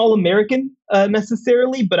wasn't an All-American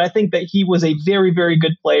necessarily, but I think that he was a very, very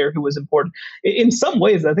good player who was important. In some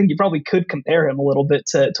ways, I think you probably could compare him a little bit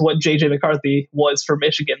to what J.J. McCarthy was for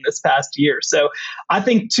Michigan this past year. So I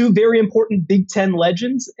think 2 very important Big Ten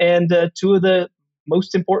legends and 2 of the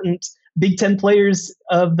most important Big Ten players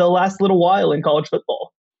of the last little while in college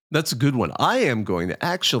football. That's a good one. I am going to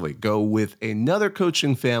actually go with another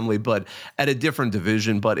coaching family, but at a different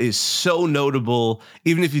division, but is so notable.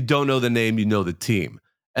 Even if you don't know the name, you know the team.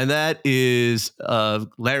 And that is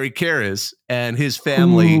Larry Karras and his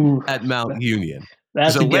family at Mount Union.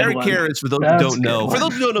 So Larry Karras, for those who don't know,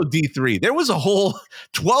 D3, there was a whole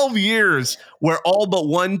 12 years where all but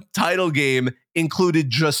one title game included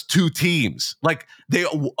just 2 teams. Like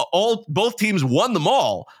both teams won them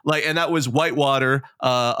all. And that was Whitewater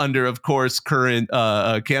under, of course, current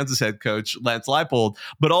Kansas head coach Lance Leipold,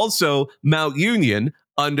 but also Mount Union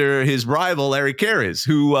under his rival Larry Karras,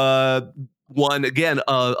 who won again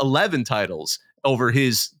 11 titles over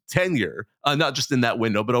his tenure, not just in that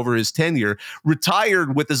window, but over his tenure,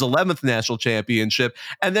 retired with his 11th national championship,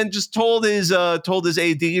 and then just told his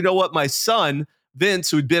AD, you know what, my son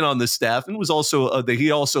Vince, who'd been on the staff and was also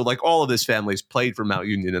he also, like all of his families, played for Mount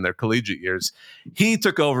Union in their collegiate years. He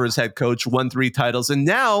took over as head coach, won 3 titles, and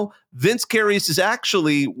now Vince Carius is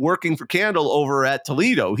actually working for Candle over at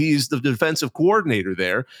Toledo. He's the defensive coordinator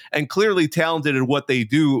there, and clearly talented at what they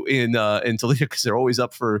do in Toledo, because they're always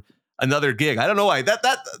up for another gig. I don't know why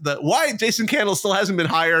why Jason Candle still hasn't been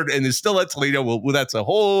hired and is still at Toledo. Well, that's a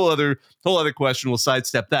whole other question. We'll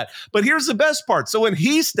sidestep that. But here's the best part. So when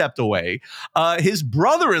he stepped away, his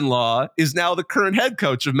brother-in-law is now the current head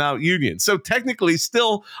coach of Mount Union. So technically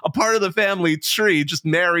still a part of the family tree, just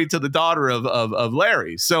married to the daughter of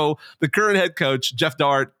Larry. So the current head coach, Jeff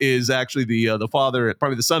Dart, is actually the father,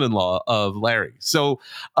 probably the son-in-law of Larry. So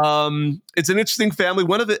it's an interesting family.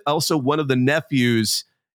 One of the nephews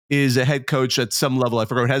is a head coach at some level. I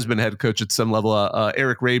forgot, has been a head coach at some level.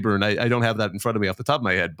 Eric Rayburn. I don't have that in front of me off the top of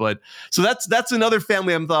my head, but so that's another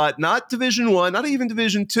family. I'm thought not Division I, not even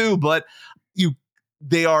Division II, but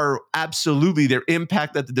they are absolutely their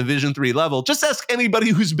impact at the Division III level. Just ask anybody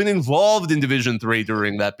who's been involved in Division III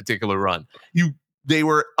during that particular run. They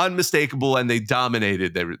were unmistakable, and they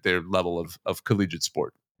dominated their level of collegiate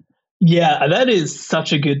sport. Yeah, that is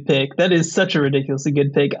such a good pick. That is such a ridiculously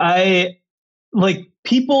good pick.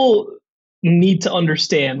 People need to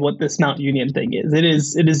understand what this Mount Union thing is. It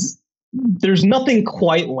is, there's nothing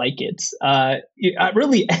quite like it at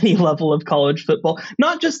really any level of college football,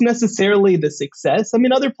 not just necessarily the success. I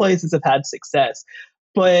mean, other places have had success,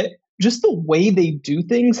 but just the way they do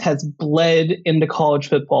things has bled into college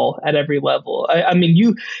football at every level. I mean,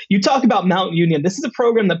 you talk about Mount Union. This is a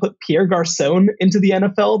program that put Pierre Garçon into the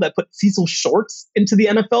NFL, that put Cecil Shorts into the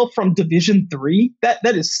NFL from Division III. That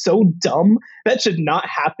is so dumb. That should not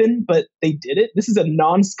happen, but they did it. This is a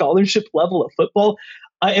non-scholarship level of football.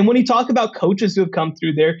 And when you talk about coaches who have come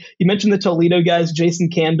through there, you mentioned the Toledo guys, Jason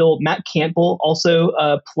Candle, Matt Campbell also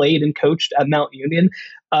played and coached at Mount Union.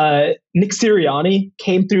 Nick Sirianni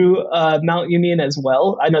came through Mount Union as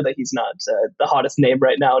well. I know that he's not the hottest name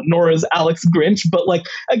right now, nor is Alex Grinch. But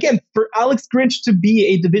again, for Alex Grinch to be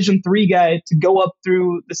a Division III guy, to go up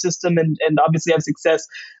through the system and obviously have success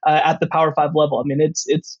at the Power 5 level, I mean,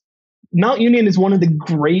 it's Mount Union is one of the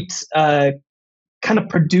great kind of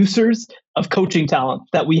producers of coaching talent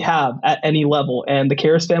that we have at any level, and the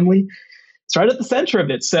Karras family is right at the center of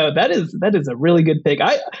it. So that is a really good pick.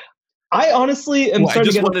 I honestly am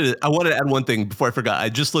starting I wanted to add one thing before I forgot. I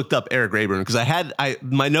just looked up Eric Rayburn because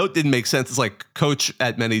my note didn't make sense. It's like coach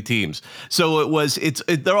at many teams. So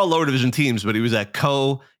they're all lower division teams, but he was at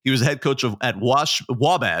he was head coach at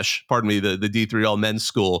Wabash, pardon me, the D3 all men's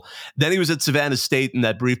school. Then he was at Savannah State in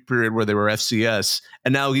that brief period where they were FCS.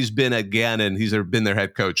 And now he's been at Gannon. He's been their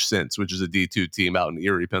head coach since, which is a D2 team out in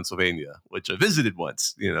Erie, Pennsylvania, which I visited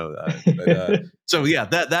once, so yeah,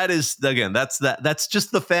 that is, again, that's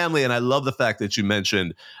just the family. And I love the fact that you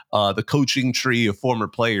mentioned the coaching tree of former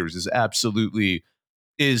players is absolutely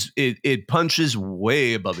it punches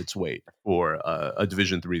way above its weight for a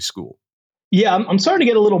Division III school. Yeah, I'm starting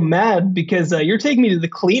to get a little mad because you're taking me to the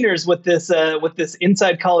cleaners with this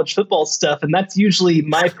inside college football stuff, and that's usually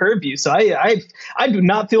my purview. So I do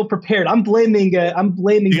not feel prepared. I'm blaming. You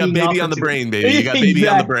got baby on the brain, baby. You got baby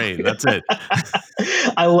on the brain. That's it.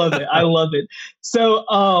 I love it. So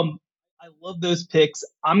I love those picks.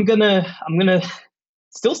 I'm gonna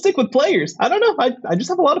still stick with players. I don't know. I just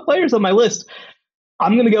have a lot of players on my list.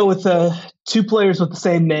 I'm gonna go with 2 players with the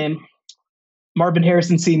same name. Marvin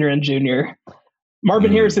Harrison Sr. and Jr.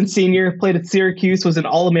 Marvin Harrison Sr. played at Syracuse, was an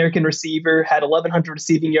All-American receiver, had 1,100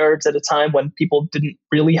 receiving yards at a time when people didn't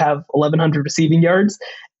really have 1,100 receiving yards.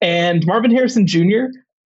 And Marvin Harrison Jr.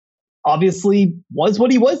 obviously was what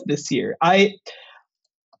he was this year. I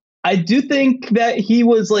do think that he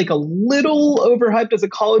was a little overhyped as a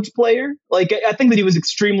college player. I think that he was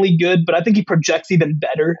extremely good, but I think he projects even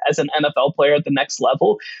better as an NFL player at the next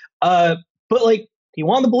level. But he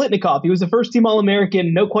won the Biletnikoff. He was a first-team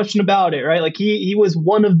All-American, no question about it, right? He was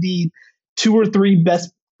one of the 2 or 3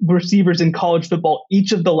 best receivers in college football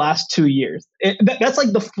each of the last 2 years. That's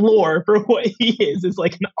the floor for what he is an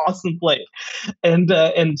awesome player. And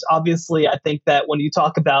obviously, I think that when you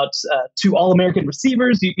talk about 2 All-American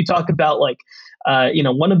receivers, you talk about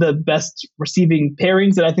one of the best receiving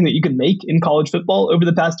pairings that I think that you can make in college football over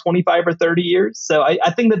the past 25 or 30 years. So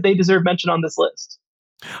I think that they deserve mention on this list.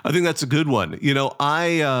 I think that's a good one.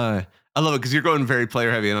 I love it because you're going very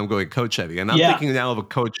player heavy and I'm going coach heavy. And I'm thinking now of a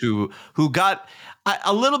coach who got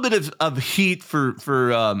a little bit of heat for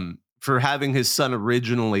having his son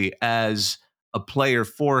originally as a player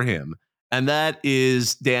for him. and that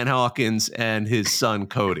is Dan Hawkins and his son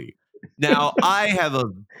Cody. Now, I have a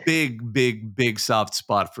big soft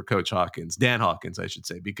spot for Coach Hawkins, Dan Hawkins, I should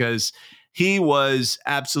say, because he was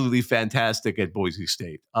absolutely fantastic at Boise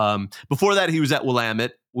State. Before that, he was at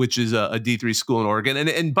Willamette, which is a D3 school in Oregon.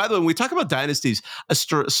 And by the way, when we talk about dynasties, a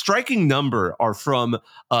striking number are from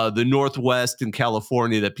the Northwest and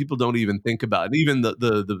California that people don't even think about, and even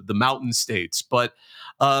the mountain states. But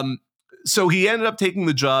so he ended up taking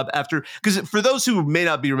the job after, because for those who may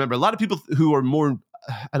not be remember, a lot of people who are more,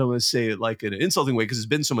 I don't want to say it like in an insulting way because it's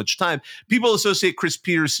been so much time, people associate Chris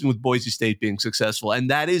Peterson with Boise State being successful. And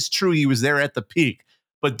that is true. He was there at the peak.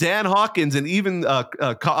 But Dan Hawkins and even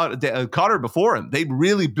Cotter before him, they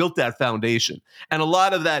really built that foundation. And a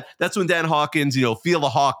lot of that's when Dan Hawkins, feel the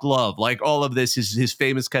Hawk love, like all of this is his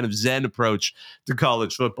famous kind of Zen approach to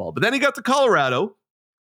college football. But then he got to Colorado.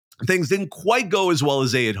 Things didn't quite go as well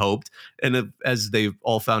as they had hoped. And as they've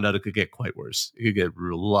all found out, it could get quite worse. It could get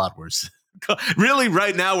a lot worse. Really,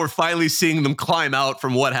 right now, we're finally seeing them climb out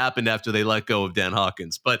from what happened after they let go of Dan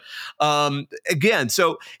Hawkins. But again,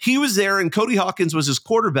 so he was there and Cody Hawkins was his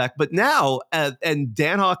quarterback. But now, and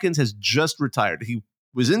Dan Hawkins has just retired. He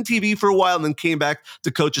was in TV for a while and then came back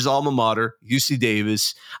to coach his alma mater, UC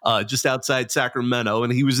Davis, just outside Sacramento.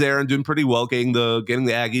 And he was there and doing pretty well, getting the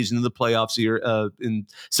Aggies into the playoffs here in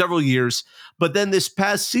several years. But then this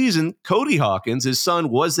past season, Cody Hawkins, his son,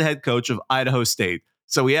 was the head coach of Idaho State.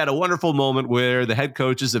 So we had a wonderful moment where the head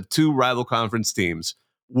coaches of two rival conference teams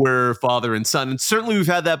were father and son. And certainly we've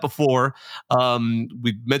had that before.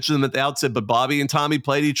 We mentioned them at the outset, but Bobby and Tommy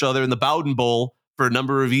played each other in the Bowden Bowl for a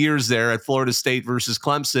number of years there at Florida State versus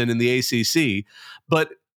Clemson in the ACC. But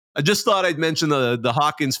I just thought I'd mention the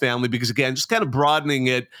Hawkins family because, again, just kind of broadening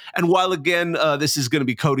it. And while, again, this is going to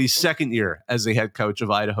be Cody's second year as the head coach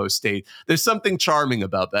of Idaho State, there's something charming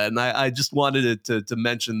about that. And I just wanted to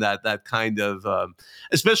mention that kind of,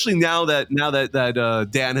 especially now that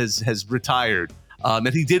Dan has retired, and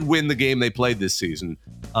he did win the game they played this season,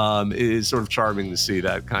 it is sort of charming to see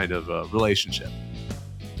that kind of relationship.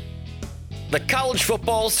 The College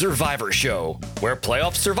Football Survivor Show, where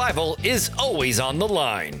playoff survival is always on the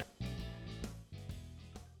line.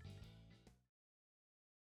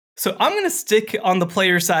 So I'm going to stick on the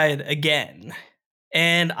player side again,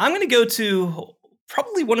 and I'm going to go to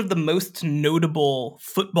probably one of the most notable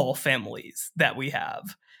football families that we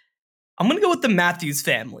have. I'm going to go with the Matthews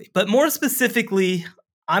family, but more specifically,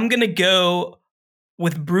 I'm going to go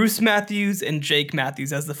with Bruce Matthews and Jake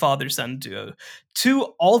Matthews as the father-son duo. Two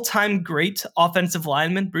all-time great offensive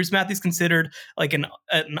linemen. Bruce Matthews considered like an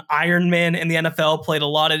Iron Man in the NFL, played a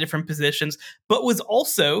lot of different positions, but was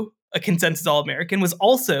also a consensus All-American, was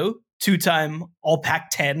also two-time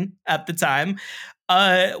All-Pac-10 at the time,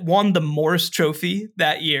 won the Morris Trophy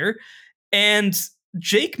that year. And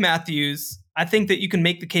Jake Matthews, I think that you can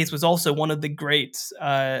make the case, was also one of the great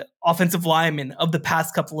offensive linemen of the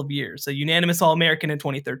past couple of years. A unanimous All-American in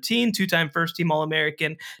 2013, two-time first-team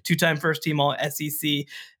All-American, two-time first-team All-SEC,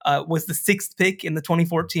 was the sixth pick in the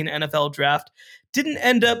 2014 NFL Draft. Didn't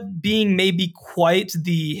end up being maybe quite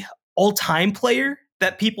the all-time player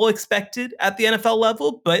that people expected at the NFL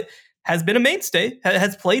level, but has been a mainstay,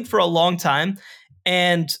 has played for a long time,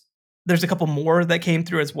 and there's a couple more that came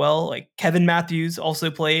through as well. Like Kevin Matthews also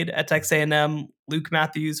played at Texas A&M, Luke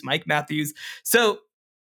Matthews, Mike Matthews. So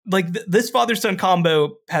like this father-son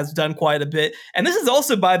combo has done quite a bit. And this is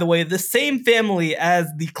also, by the way, the same family as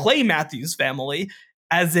the Clay Matthews family,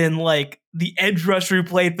 as in like the edge rusher who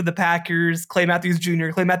played for the Packers, Clay Matthews Jr.,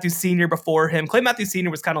 Clay Matthews Sr. before him. Clay Matthews Sr.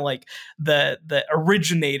 was kind of like the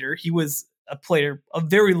originator. He was a player a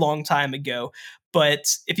very long time ago.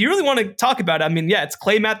 But if you really want to talk about it, I mean, yeah, it's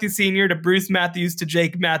Clay Matthews Sr. to Bruce Matthews to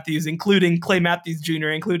Jake Matthews, including Clay Matthews Jr.,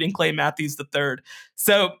 including Clay Matthews III.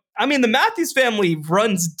 So, I mean, the Matthews family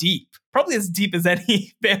runs deep, probably as deep as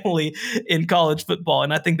any family in college football,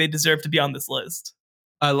 and I think they deserve to be on this list.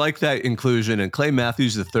 I like that inclusion, and Clay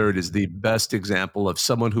Matthews III is the best example of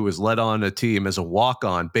someone who was led on a team as a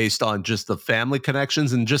walk-on based on just the family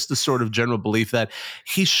connections and just the sort of general belief that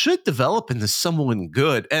he should develop into someone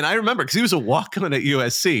good. And I remember because he was a walk-on at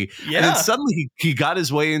USC, and then suddenly he got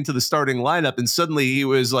his way into the starting lineup, and suddenly he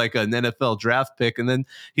was like an NFL draft pick, and then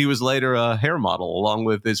he was later a hair model along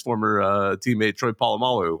with his former teammate Troy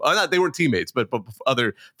Polamalu. They weren't teammates, but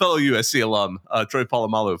other fellow USC alum Troy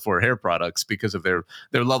Polamalu for hair products because of their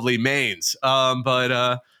lovely manes.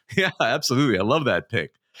 Yeah, absolutely. I love that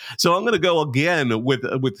pick. So I'm going to go again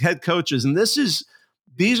with head coaches. And this is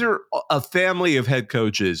these are a family of head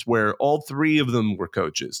coaches where all three of them were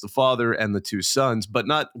coaches, the father and the two sons, but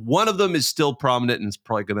not one of them is still prominent and is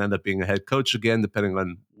probably going to end up being a head coach again, depending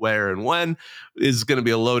on where and when, is going to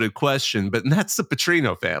be a loaded question. But that's the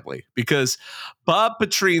Petrino family, because Bob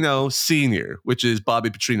Petrino Sr., which is Bobby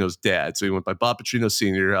Petrino's dad, so he went by Bob Petrino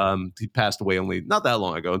Sr., he passed away only not that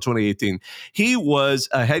long ago, in 2018. He was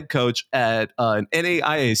a head coach at an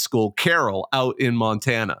NAIA school, Carroll, out in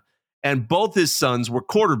Montana. And both his sons were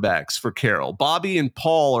quarterbacks for Carroll. Bobby and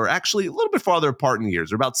Paul are actually a little bit farther apart in years.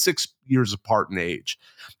 They're about 6 years apart in age.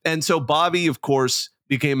 And so Bobby, of course,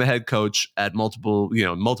 became a head coach at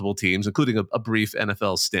multiple teams, including a brief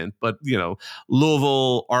NFL stint. But,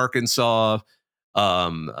 Louisville, Arkansas,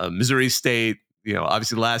 Missouri State.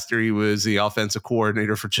 Obviously last year he was the offensive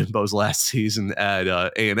coordinator for Jimbo's last season at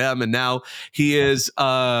A&M. And now he is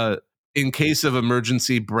in case of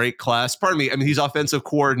emergency break class. Pardon me. I mean, he's offensive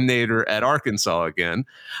coordinator at Arkansas again.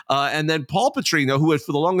 And then Paul Petrino, who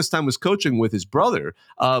for the longest time was coaching with his brother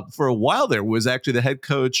for a while there, was actually the head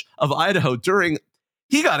coach of Idaho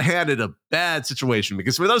he got handed a bad situation,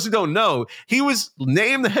 because for those who don't know, he was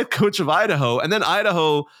named the head coach of Idaho, and then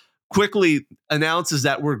Idaho quickly announces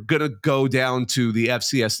that we're going to go down to the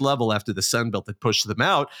FCS level after the Sun Belt had pushed them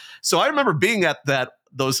out. So I remember being at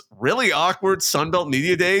those really awkward Sun Belt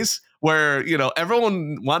media days where,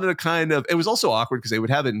 everyone wanted to kind of, it was also awkward because they would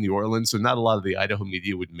have it in New Orleans. So not a lot of the Idaho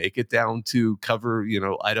media would make it down to cover,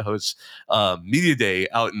 Idaho's media day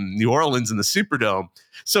out in New Orleans in the Superdome.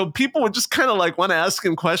 So people would just kind of want to ask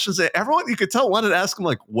him questions. Everyone, you could tell, wanted to ask him,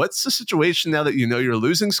 what's the situation now that you're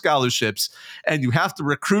losing scholarships and you have to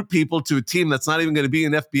recruit people to a team that's not even going to be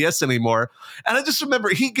in FBS anymore? And I just remember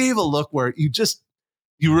he gave a look where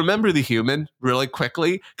you remember the human really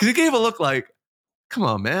quickly, because he gave a look like, come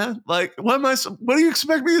on, man. What do you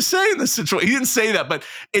expect me to say in this situation? He didn't say that, but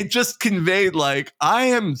it just conveyed I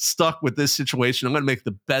am stuck with this situation. I'm going to make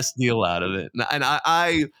the best deal out of it. And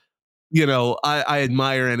I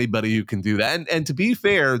admire anybody who can do that. And to be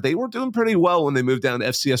fair, they were doing pretty well when they moved down to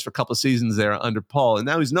FCS for a couple of seasons there under Paul. And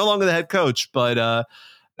now he's no longer the head coach, but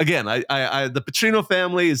again, the Petrino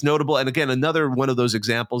family is notable. And again, another one of those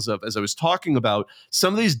examples of, as I was talking about,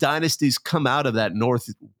 some of these dynasties come out of that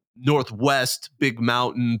Northwest, Big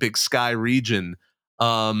Mountain, Big Sky region.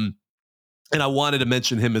 And I wanted to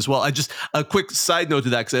mention him as well. A quick side note to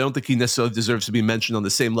that, because I don't think he necessarily deserves to be mentioned on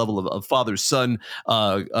the same level of father-son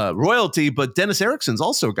royalty, but Dennis Erickson's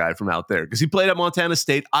also a guy from out there, because he played at Montana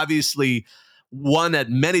State, obviously won at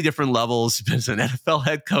many different levels. He was an NFL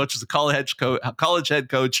head coach, was a college head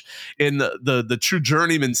coach in the true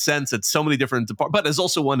journeyman sense at so many different departments, but has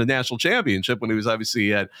also won a national championship when he was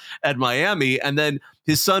obviously at Miami. And then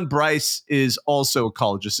his son Bryce is also a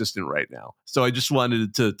college assistant right now. So I just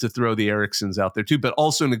wanted to throw the Ericksons out there too, but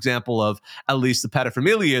also an example of at least the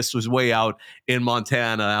paterfamilias was way out in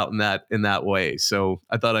Montana, out in that way. So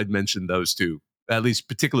I thought I'd mention those two, at least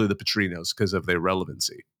particularly the Petrinos, because of their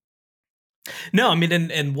relevancy. No, I mean,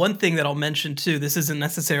 and one thing that I'll mention too, this isn't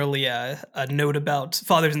necessarily a note about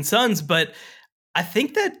fathers and sons, but I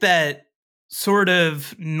think that sort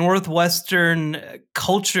of Northwestern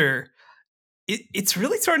culture, it's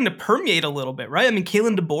really starting to permeate a little bit, right? I mean,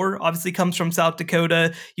 Kalen DeBoer obviously comes from South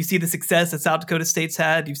Dakota. You see the success that South Dakota State's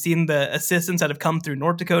had. You've seen the assistants that have come through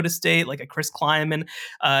North Dakota State, like a Chris Kleiman.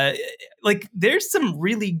 There's some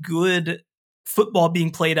really good football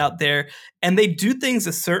being played out there, and they do things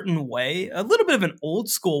a certain way, a little bit of an old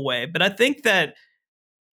school way. But I think you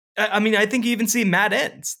even see Matt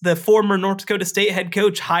Entz, the former North Dakota State head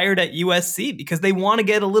coach, hired at USC because they want to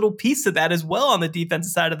get a little piece of that as well on the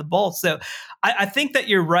defensive side of the ball. So I think that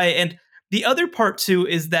you're right. And the other part too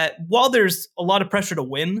is that while there's a lot of pressure to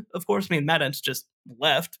win, of course, I mean, Matt Entz just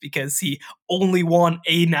left because he only won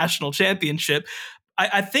a national championship.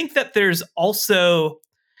 I think that there's also,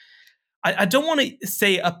 I don't want to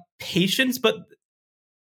say a patience, but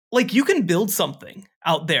you can build something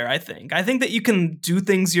out there. I think that you can do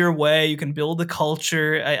things your way. You can build a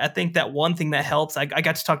culture. I think that one thing that helps, I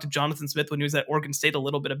got to talk to Jonathan Smith when he was at Oregon State a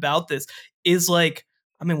little bit about this, is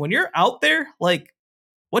when you're out there,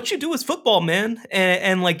 what you do is football, man.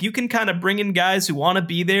 And you can kind of bring in guys who want to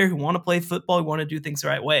be there, who want to play football, who want to do things the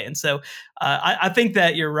right way. And so I think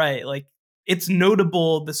that you're right. It's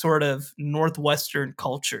notable, the sort of Northwestern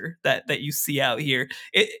culture that you see out here,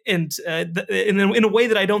 in a way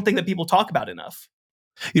that I don't think that people talk about enough.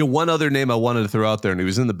 One other name I wanted to throw out there, and he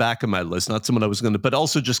was in the back of my list, not someone I was going to, but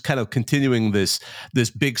also just kind of continuing this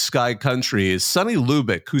Big Sky country, is Sonny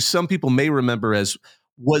Lubick, who some people may remember as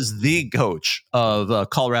was the coach of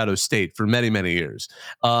Colorado State for many, many years.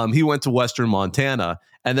 He went to Western Montana,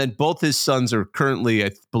 And then both his sons are currently,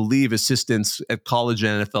 I believe, assistants at college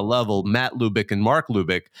and NFL level, Matt Lubick and Mark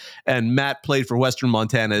Lubick. And Matt played for Western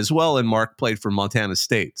Montana as well, and Mark played for Montana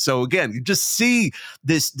State. So again, you just see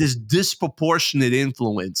this disproportionate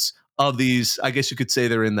influence of these. I guess you could say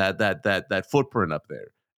they're in that footprint up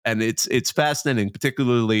there. And it's fascinating,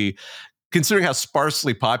 particularly considering how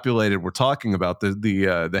sparsely populated we're talking about.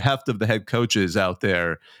 The heft of the head coaches out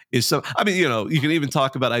there is some. I mean, you can even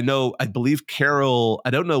talk about. I believe Carroll. I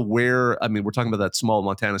don't know where. I mean, we're talking about that small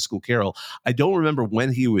Montana school, Carroll. I don't remember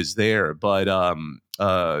when he was there, but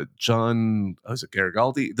John, was it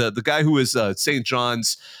Garigaldi, the guy who was St.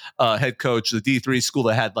 John's head coach, the D3 school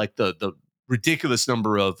that had like the ridiculous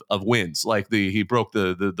number of wins. Like he broke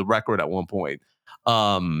the record at one point.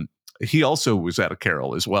 He also was at a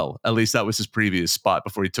Carroll as well. At least that was his previous spot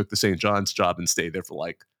before he took the St. John's job and stayed there for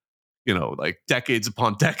like decades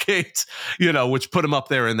upon decades, which put him up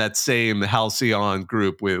there in that same Halcyon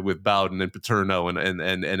group with Bowden and Paterno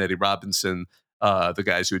and Eddie Robinson, the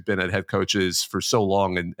guys who had been at head coaches for so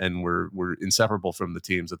long and were inseparable from the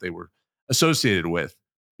teams that they were associated with.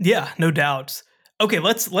 Yeah, no doubt. Okay,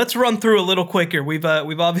 let's run through a little quicker. We've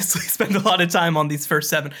obviously spent a lot of time on these first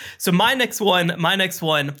 7. So my next one,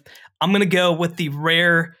 I'm gonna go with the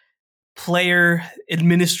rare player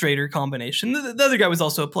administrator combination. The other guy was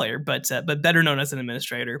also a player, but better known as an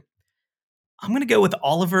administrator. I'm gonna go with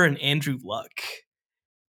Oliver and Andrew Luck.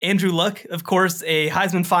 Andrew Luck, of course, a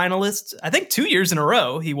Heisman finalist. I think 2 years in a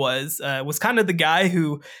row he was kind of the guy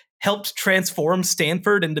who helped transform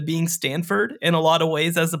Stanford into being Stanford in a lot of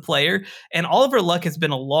ways as a player. And Oliver Luck has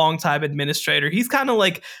been a long-time administrator. He's kind of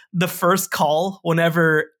like the first call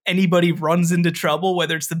whenever anybody runs into trouble,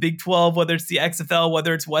 whether it's the Big 12, whether it's the XFL,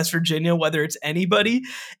 whether it's West Virginia, whether it's anybody.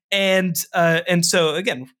 And so,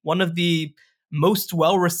 again, one of the most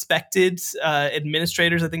well-respected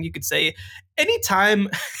administrators, I think you could say. Anytime,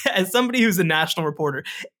 as somebody who's a national reporter,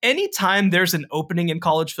 anytime there's an opening in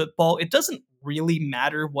college football, it doesn't really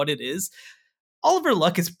matter what it is. Oliver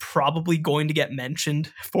Luck is probably going to get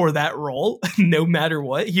mentioned for that role, no matter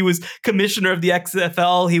what. He was commissioner of the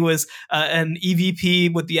XFL. He was an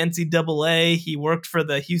EVP with the NCAA. He worked for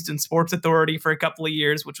the Houston Sports Authority for a couple of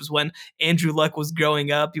years, which was when Andrew Luck was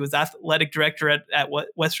growing up. He was athletic director at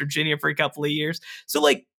West Virginia for a couple of years. So,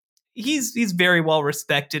 he's very well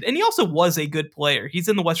respected, and he also was a good player. He's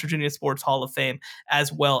in the West Virginia Sports Hall of Fame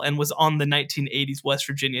as well, and was on the 1980s West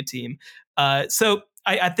Virginia team. So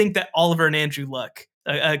I think that Oliver and Andrew Luck,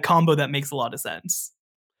 a combo that makes a lot of sense.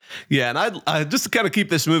 Yeah, and I just to kind of keep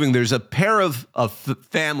this moving, there's a pair of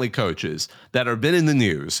family coaches that have been in the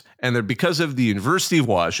news, and they're because of the University of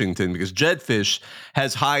Washington, because Jedd Fisch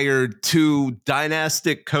has hired 2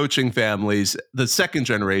 dynastic coaching families, the second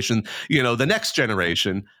generation, the next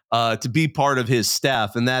generation, to be part of his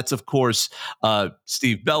staff. And that's, of course,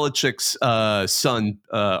 Steve Belichick's son.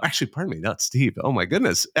 Actually, pardon me, not Steve. Oh, my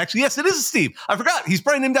goodness. Actually, yes, it is Steve. I forgot. He's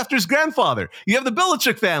probably named after his grandfather. You have the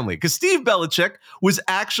Belichick family, because Steve Belichick was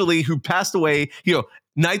actually who passed away,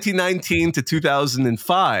 1919 to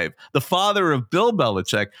 2005, the father of Bill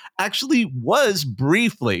Belichick actually was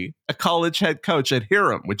briefly a college head coach at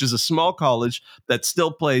Hiram, which is a small college that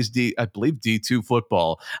still plays I believe D2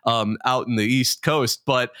 football out in the East Coast.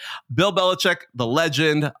 But Bill Belichick, the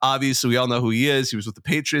legend, obviously we all know who he is. He was with the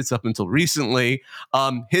Patriots up until recently.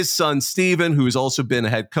 His son, Steven, who has also been a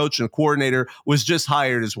head coach and a coordinator, was just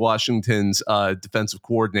hired as Washington's defensive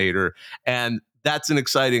coordinator. And that's an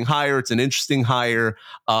exciting hire. It's an interesting hire.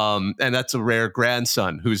 And that's a rare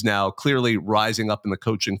grandson who's now clearly rising up in the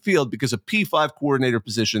coaching field, because a P5 coordinator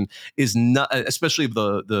position is not, especially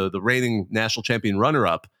the reigning national champion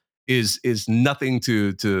runner-up, is nothing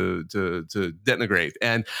to denigrate.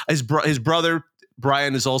 And his brother,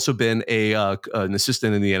 Brian, has also been an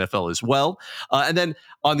assistant in the NFL as well. And then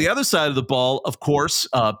on the other side of the ball, of course,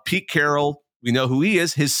 Pete Carroll, we know who he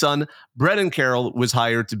is. His son, Brennan Carroll, was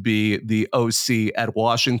hired to be the OC at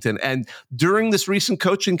Washington. And during this recent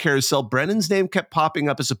coaching carousel, Brennan's name kept popping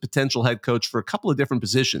up as a potential head coach for a couple of different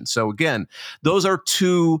positions. So again, those are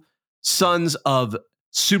 2 sons of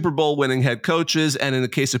Super Bowl winning head coaches. And in the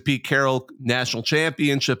case of Pete Carroll, national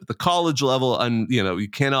championship at the college level. And, you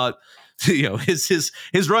cannot, his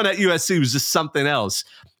run at USC was just something else.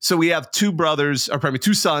 So we have 2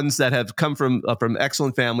 sons that have come from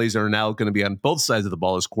excellent families and are now going to be on both sides of the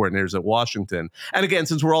ball as coordinators at Washington. And again,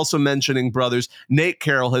 since we're also mentioning brothers, Nate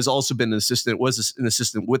Carroll has also been was an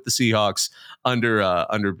assistant with the Seahawks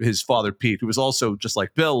under his father, Pete, who was also, just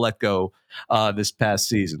like Bill, let go this past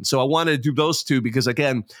season. So I wanted to do those 2 because,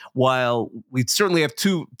 again, while we certainly have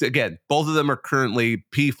 2, again, both of them are currently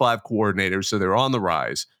P5 coordinators, so they're on the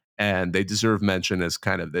rise, and they deserve mention as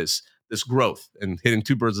kind of this this growth and hitting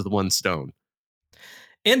two birds with one stone.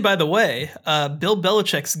 And by the way, Bill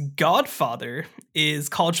Belichick's godfather is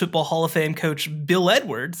College Football Hall of Fame coach Bill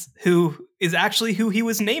Edwards, who is actually who he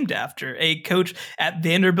was named after, a coach at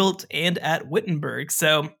Vanderbilt and at Wittenberg.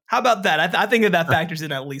 So how about that? I think that factors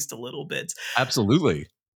in at least a little bit. Absolutely.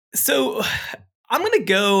 So I'm going to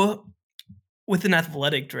go with an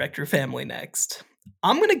athletic director family next.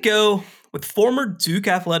 I'm going to go with former Duke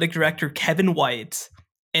athletic director Kevin White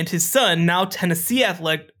and his son, now Tennessee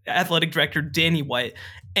athletic director Danny White.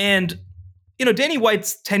 And, you know, Danny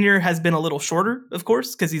White's tenure has been a little shorter, of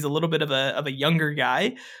course, because he's a little bit of a younger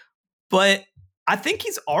guy. But I think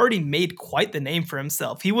he's already made quite the name for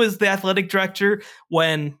himself. He was the athletic director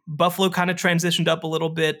when Buffalo kind of transitioned up a little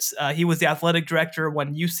bit. He was the athletic director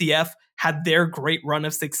when UCF had their great run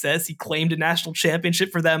of success. He claimed a national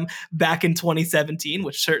championship for them back in 2017,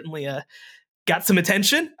 which certainly got some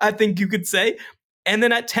attention, I think you could say. And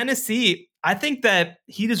then at Tennessee, I think that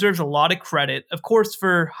he deserves a lot of credit, of course,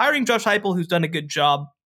 for hiring Josh Heupel, who's done a good job.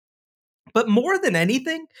 But more than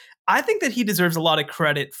anything, I think that he deserves a lot of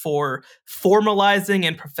credit for formalizing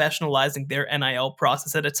and professionalizing their NIL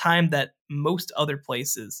process at a time that most other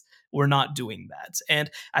places were not doing that.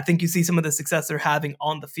 And I think you see some of the success they're having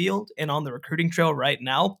on the field and on the recruiting trail right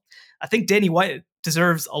now. I think Danny White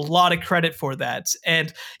deserves a lot of credit for that.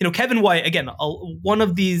 And, you know, Kevin White, again, one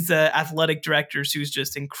of these athletic directors who's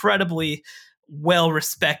just incredibly well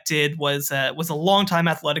respected, was a longtime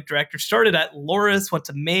athletic director, started at Loras, went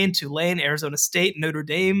to Maine, Tulane, Arizona State, Notre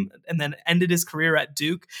Dame, and then ended his career at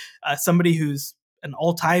Duke. Somebody who's an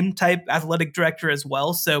all-time type athletic director as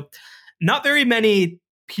well. So not very many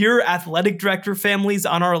pure athletic director families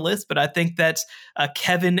on our list, but I think that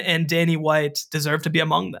Kevin and Danny White deserve to be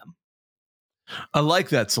among them. I like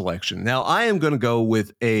that selection. Now I am going to go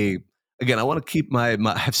with again, I want to keep my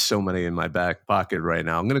I have so many in my back pocket right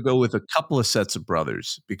now. I'm going to go with a couple of sets of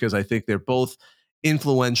brothers because I think they're both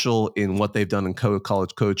influential in what they've done in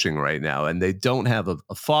college coaching right now. And they don't have a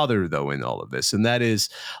father, though, in all of this. And that is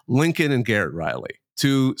Lincoln and Garrett Riley.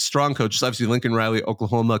 Two strong coaches. Obviously, Lincoln Riley,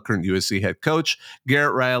 Oklahoma, current USC head coach.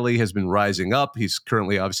 Garrett Riley has been rising up. He's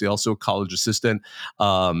currently obviously also a college assistant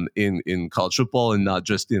in college football, and not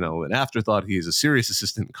just, an afterthought. He is a serious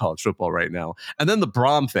assistant in college football right now. And then the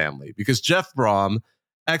Brom family, because Jeff Brom,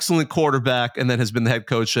 excellent quarterback, and then has been the head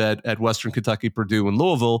coach at Western Kentucky, Purdue, and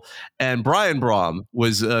Louisville. And Brian Brom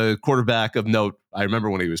was a quarterback of note. I remember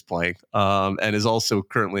when he was playing, and is also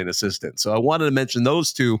currently an assistant. So I wanted to mention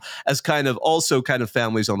those two as kind of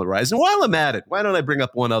families on the rise. And while I'm at it, why don't I bring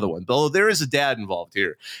up one other one? Although there is a dad involved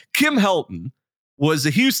here. Kim Helton was a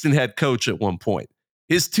Houston head coach at one point.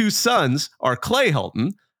 His two sons are Clay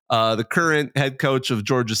Helton, the current head coach of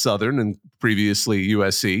Georgia Southern and previously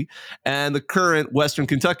USC, and the current Western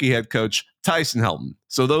Kentucky head coach, Tyson Helton.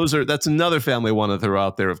 So that's another family I want to throw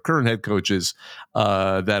out there of current head coaches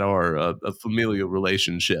that are a familial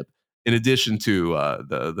relationship, in addition to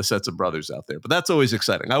the sets of brothers out there. But that's always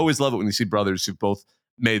exciting. I always love it when you see brothers who both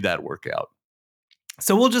made that work out.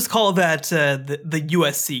 So we'll just call that the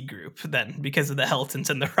USC group then, because of the Heltons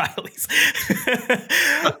and the Rileys.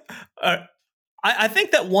 I think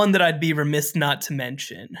that one that I'd be remiss not to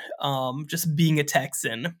mention, just being a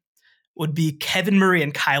Texan, would be Kevin Murray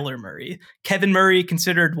and Kyler Murray. Kevin Murray,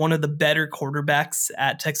 considered one of the better quarterbacks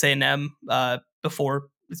at Texas A&M before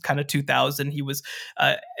it's kind of 2000. He was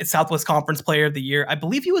a Southwest Conference Player of the Year. I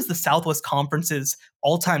believe he was the Southwest Conference's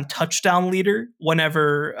all-time touchdown leader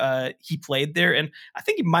whenever he played there, and I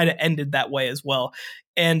think he might have ended that way as well.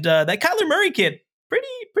 And that Kyler Murray kid,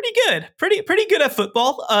 pretty good at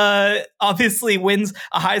football. Obviously wins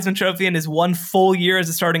a Heisman Trophy in his one full year as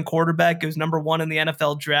a starting quarterback. He was number 1 in the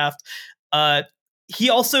NFL draft. He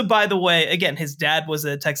also, by the way, again, his dad was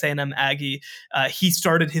a Texas A&M Aggie. He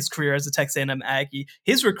started his career as a Texas A&M Aggie.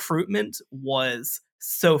 His recruitment was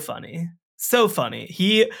so funny.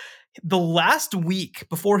 The last week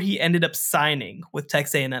before he ended up signing with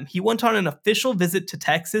Texas A&M, he went on an official visit to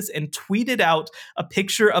Texas and tweeted out a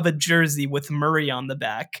picture of a jersey with Murray on the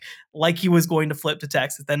back, like he was going to flip to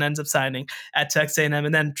Texas, then ends up signing at Texas A&M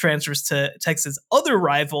and then transfers to Texas' other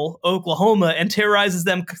rival, Oklahoma, and terrorizes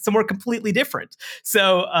them somewhere completely different.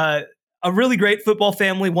 So, a really great football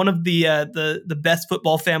family, one of the best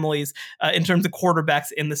football families in terms of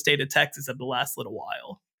quarterbacks in the state of Texas of the last little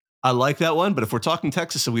while. I like that one, but if we're talking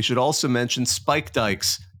Texas, so we should also mention Spike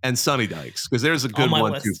Dykes and Sonny Dykes, because there's a good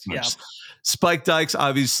one too. Yeah. Spike Dykes,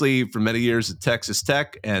 obviously, for many years at Texas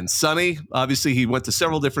Tech, and Sonny, obviously, he went to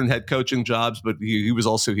several different head coaching jobs, but he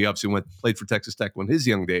obviously played for Texas Tech in his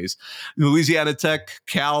young days. Louisiana Tech,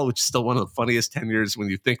 Cal, which is still one of the funniest tenures when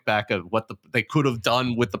you think back of what they could have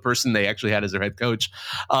done with the person they actually had as their head coach.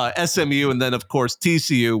 SMU, and then, of course,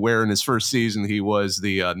 TCU, where in his first season he was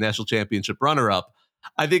the national championship runner-up.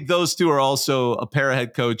 I think those two are also a pair of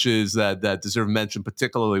head coaches that deserve mention,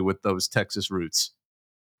 particularly with those Texas roots.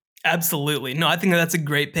 Absolutely. No, I think that's a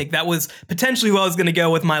great pick. That was potentially who I was going to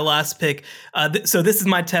go with my last pick. So this is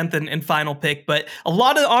my 10th and final pick, but a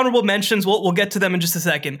lot of honorable mentions. We'll get to them in just a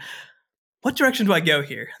second. What direction do I go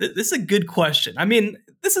here? This is a good question. I mean,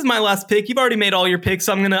 this is my last pick. You've already made all your picks,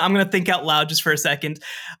 so I'm gonna think out loud just for a second.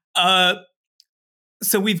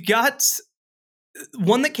 So we've got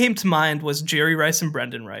one that came to mind was Jerry Rice and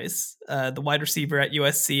Brendan Rice, the wide receiver at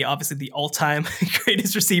USC, obviously the all-time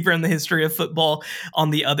greatest receiver in the history of football on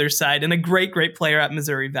the other side, and a great player at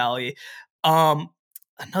Missouri Valley.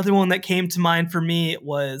 Another one that came to mind for me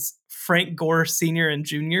was Frank Gore Sr. and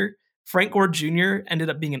Jr. Frank Gore Jr. ended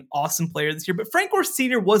up being an awesome player this year, but Frank Gore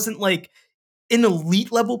Sr. wasn't like an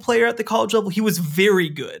elite level player at the college level. He was very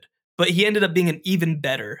good, but he ended up being an even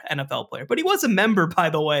better NFL player. But he was a member, by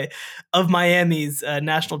the way, of Miami's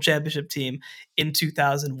national championship team in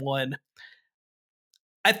 2001.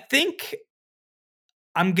 I think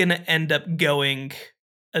I'm going to end up going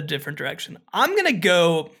a different direction. I'm going to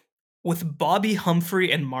go with Bobby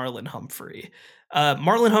Humphrey and Marlon Humphrey.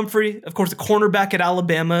 Marlon Humphrey, of course, a cornerback at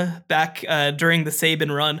Alabama back during the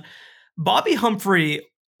Saban run. Bobby Humphrey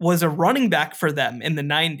was a running back for them in the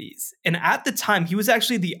 90s. And at the time, he was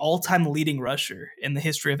actually the all-time leading rusher in the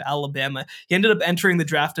history of Alabama. He ended up entering the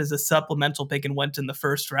draft as a supplemental pick and went in the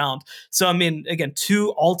first round. So, I mean, again, two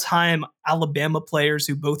all-time Alabama players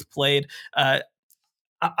who both played. I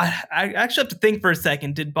actually have to think for a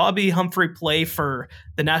second. Did Bobby Humphrey play for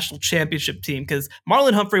the national championship team? Because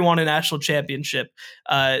Marlon Humphrey won a national championship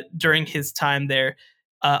during his time there.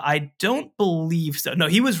 I don't believe so. No,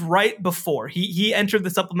 he was right before. He entered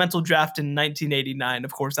the supplemental draft in 1989.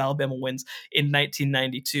 Of course, Alabama wins in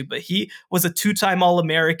 1992. But he was a two-time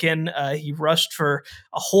All-American. He rushed for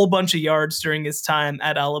a whole bunch of yards during his time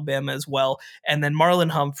at Alabama as well. And then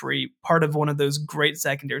Marlon Humphrey, part of one of those great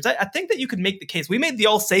secondaries. I think that you could make the case. We made the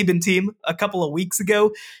All-Saban team a couple of weeks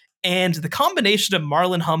ago, and the combination of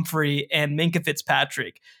Marlon Humphrey and Minkah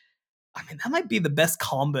Fitzpatrick, I mean, that might be the best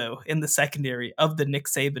combo in the secondary of the Nick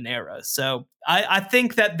Saban era. So I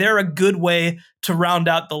think that they're a good way to round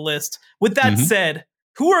out the list. With that said,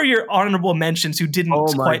 who are your honorable mentions who didn't quite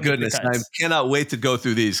make the cuts? Oh my goodness, I cannot wait to go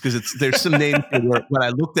through these because there's some names where when I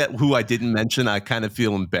looked at who I didn't mention, I kind of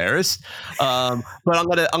feel embarrassed. But I'm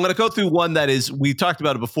gonna go through one that is, we talked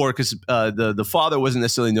about it before because the father wasn't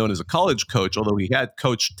necessarily known as a college coach, although he had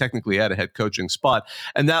technically had a head coaching spot,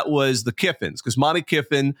 and that was the Kiffins, because Monty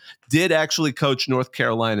Kiffin did actually coach North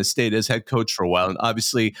Carolina State as head coach for a while, and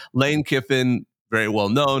obviously Lane Kiffin, very well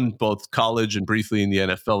known, both college and briefly in the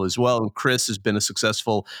NFL as well. And Chris has been a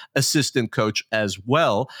successful assistant coach as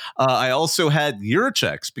well. I also had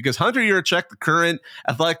Yurachek's, because Hunter Yurachek, the current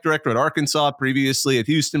athletic director at Arkansas, previously at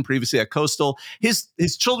Houston, previously at Coastal, his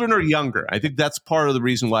children are younger. I think that's part of the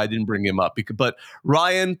reason why I didn't bring him up. But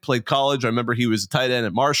Ryan played college. I remember he was a tight end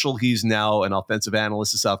at Marshall. He's now an offensive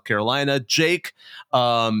analyst at South Carolina. Jake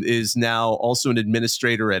is now also an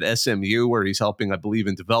administrator at SMU, where he's helping, I believe,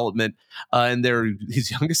 in development. And his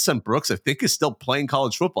youngest son, Brooks, I think is still playing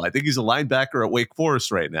college football. I think he's a linebacker at Wake Forest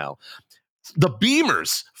right now. The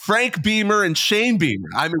Beamers, Frank Beamer and Shane Beamer.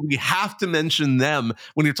 I mean, we have to mention them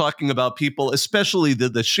when you're talking about people, especially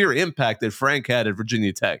the sheer impact that Frank had at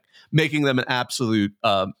Virginia Tech, making them an absolute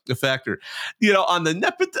factor. You know, on the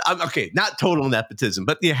not total nepotism,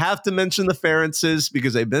 but you have to mention the Ferences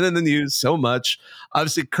because they've been in the news so much.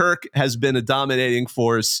 Obviously, Kirk has been a dominating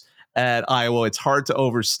force at Iowa. It's hard to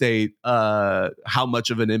overstate how much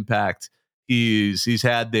of an impact he's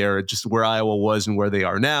had there, just where Iowa was and where they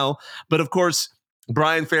are now. But of course,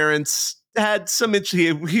 Brian Ferentz had some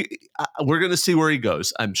we're going to see where he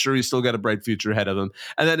goes. I'm sure he's still got a bright future ahead of him.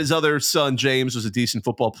 And then his other son, James, was a decent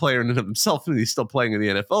football player in and of himself, and he's still playing in the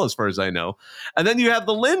NFL as far as I know. And then you have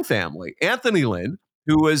the Lynn family, Anthony Lynn,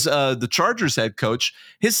 who was the Chargers head coach.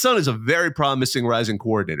 His son is a very promising rising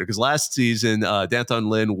coordinator, because last season, D'Anton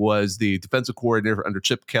Lynn was the defensive coordinator under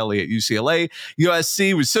Chip Kelly at UCLA.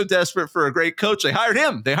 USC was so desperate for a great coach, they hired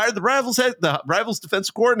him. They hired the Rivals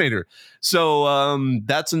defensive coordinator. So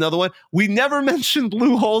that's another one. We never mentioned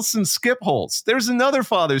Lou Holtz and Skip Holtz. There's another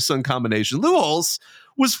father-son combination. Lou Holtz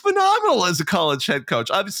was phenomenal as a college head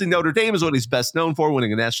coach. Obviously, Notre Dame is what he's best known for,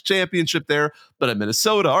 winning a national championship there. But at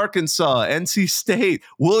Minnesota, Arkansas, NC State,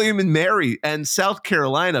 William and Mary, and South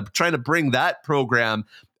Carolina, trying to bring that program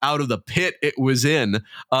out of the pit it was in.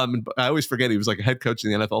 I always forget he was like a head coach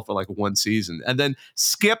in the NFL for like one season. And then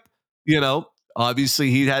Skip,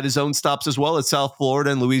 obviously he had his own stops as well at South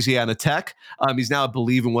Florida and Louisiana Tech. He's now, I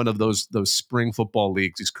believe, in one of those spring football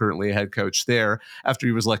leagues. He's currently a head coach there after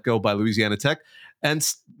he was let go by Louisiana Tech. And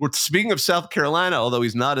we're speaking of South Carolina, although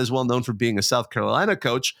he's not as well known for being a South Carolina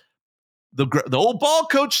coach, the old ball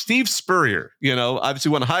coach, Steve Spurrier,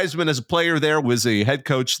 obviously won Heisman as a player there, was a head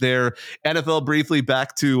coach there, NFL briefly,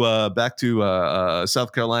 back to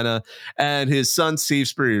South Carolina. And his son, Steve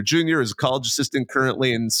Spurrier Jr., is a college assistant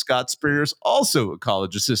currently, and Scott Spurrier is also a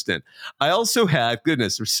college assistant. I also had,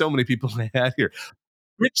 goodness, there's so many people I had here.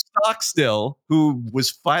 Rich Stockstill, who was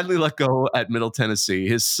finally let go at Middle Tennessee.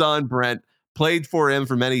 His son, Brent, played for him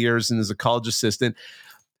for many years and is a college assistant.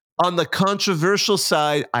 On the controversial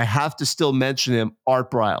side, I have to still mention him,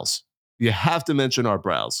 Art Briles. You have to mention Art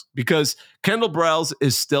Briles because Kendall Briles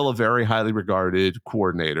is still a very highly regarded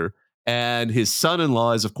coordinator. And his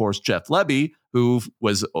son-in-law is, of course, Jeff Lebby, who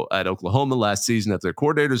was at Oklahoma last season as their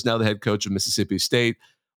coordinator, is now the head coach of Mississippi State.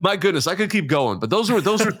 My goodness, I could keep going, but those are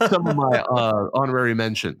some of my honorary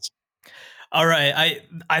mentions. All right.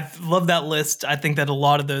 I love that list. I think that a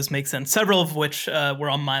lot of those make sense, several of which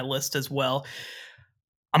were on my list as well.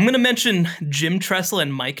 I'm going to mention Jim Tressel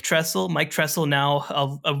and Mike Tressel. Mike Tressel, now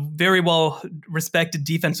a very well-respected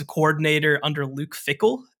defensive coordinator under Luke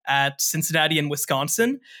Fickell at Cincinnati and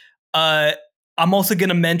Wisconsin. I'm also going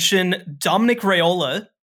to mention Dominic Raiola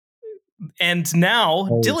and now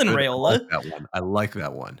Dylan Raiola. I like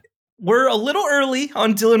that one. We're a little early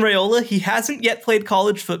on Dylan Raiola. He hasn't yet played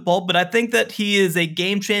college football, but I think that he is a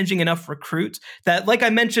game-changing enough recruit that, like I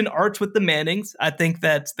mentioned, Arch with the Mannings, I think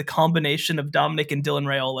that the combination of Dominic and Dylan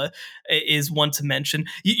Raiola is one to mention.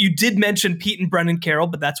 You did mention Pete and Brennan Carroll,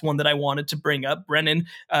 but that's one that I wanted to bring up. Brennan,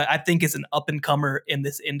 I think, is an up-and-comer in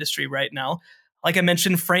this industry right now. Like I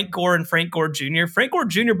mentioned, Frank Gore and Frank Gore Jr. Frank Gore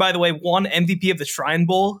Jr., by the way, won MVP of the Shrine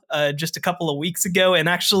Bowl just a couple of weeks ago. And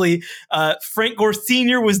actually, Frank Gore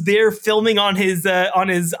Sr. was there filming on his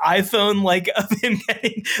iPhone, like, of him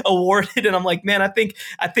getting awarded. And I'm like, man, I think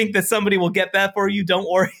that somebody will get that for you. Don't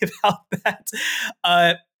worry about that.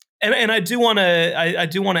 And I do want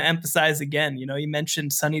to emphasize again, you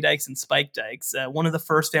mentioned Sonny Dykes and Spike Dykes, one of the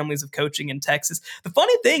first families of coaching in Texas. The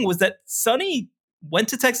funny thing was that Sonny went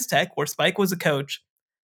to Texas Tech, where Spike was a coach,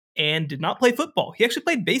 and did not play football. He actually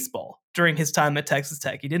played baseball during his time at Texas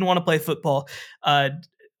Tech. He didn't want to play football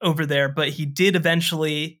over there, but he did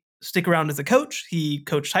eventually stick around as a coach. He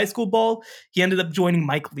coached high school ball. He ended up joining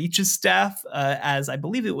Mike Leach's staff as, I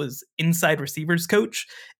believe it was, inside receivers coach,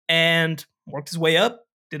 and worked his way up,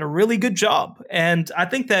 did a really good job. And I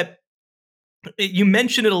think that you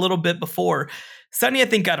mentioned it a little bit before. Sonny, I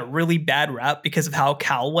think, got a really bad rap because of how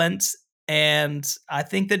Cal went. And I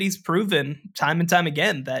think that he's proven time and time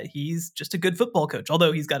again that he's just a good football coach.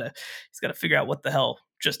 Although he's got to figure out what the hell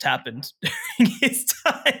just happened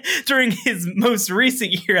during his most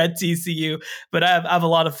recent year at TCU. But I have a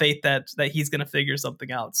lot of faith that he's going to figure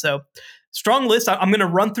something out. So strong list. I'm going to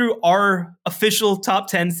run through our official top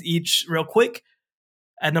 10s each real quick.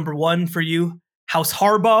 At number 1 for you, House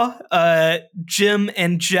Harbaugh, Jim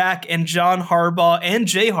and Jack and John Harbaugh and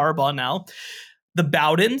Jay Harbaugh now, the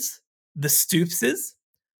Bowdens, the Stoopses,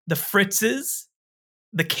 the Fritzes,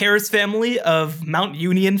 the Karras family of Mount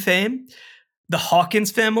Union fame, the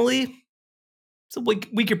Hawkins family. It's a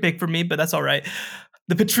weaker pick for me, but that's all right.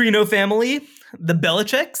 The Petrino family, the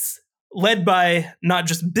Belichicks, led by not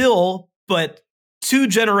just Bill, but 2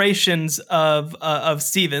 generations of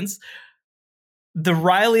Stevens. The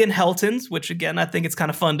Riley and Heltons, which again, I think it's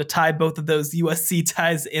kind of fun to tie both of those USC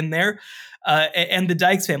ties in there, and the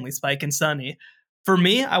Dykes family, Spike and Sonny. For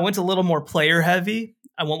me, I went a little more player heavy.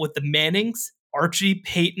 I went with the Mannings, Archie,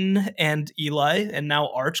 Peyton, and Eli, and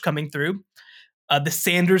now Arch coming through. The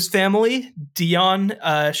Sanders family, Dion,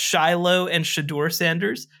 Shiloh, and Shador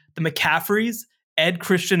Sanders. The McCaffreys, Ed,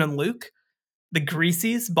 Christian, and Luke. The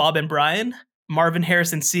Greaseys, Bob and Brian. Marvin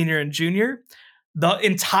Harrison Sr. and Jr. The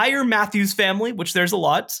entire Matthews family, which there's a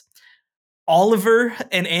lot. Oliver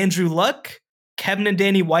and Andrew Luck. Kevin and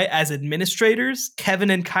Danny White as administrators, Kevin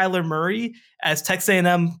and Kyler Murray as Texas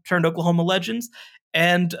A&M turned Oklahoma legends,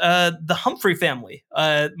 and the Humphrey family,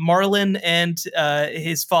 Marlon and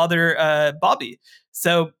his father, Bobby.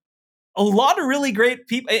 So a lot of really great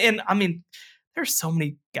people. And I mean, there's so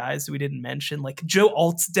many guys we didn't mention. Like Joe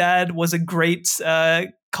Alt's dad was a great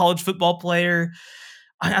college football player.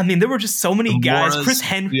 I mean, there were just so many guys. Morris, Chris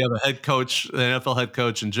Henry. you have a head coach, the NFL head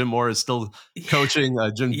coach, and Jim Morris still coaching.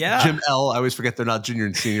 Yeah. Jim L. I always forget they're not junior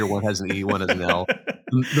and senior. One has an E, one has an L.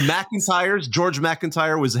 The McIntyres, George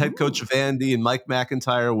McIntyre was the head coach of Vandy, and Mike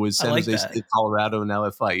McIntyre was San Jose State, Colorado, and now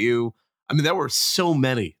FIU. I mean, there were so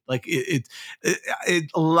many. Like a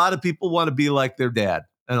lot of people want to be like their dad,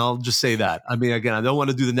 and I'll just say that. I mean, again, I don't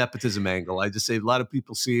want to do the nepotism angle. I just say a lot of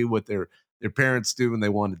people see what their parents do and they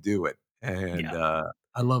want to do it, and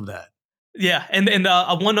I love that. Yeah, and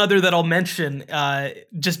one other that I'll mention,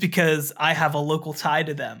 just because I have a local tie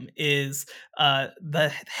to them, is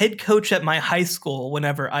the head coach at my high school.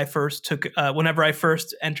 Whenever I first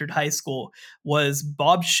entered high school, was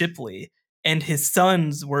Bob Shipley, and his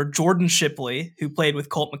sons were Jordan Shipley, who played with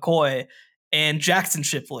Colt McCoy, and Jackson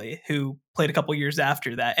Shipley, who played a couple years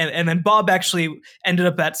after that. And then Bob actually ended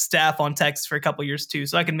up at staff on Texas for a couple years too.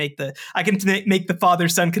 So I can make the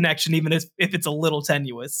father-son connection, even if it's a little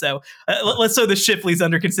tenuous. So let's throw the Shipleys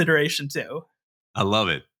under consideration too. I love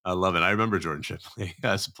it. I remember Jordan Shipley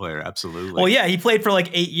as a player. Absolutely. Well, yeah, he played for like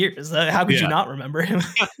 8 years. How could you not remember him?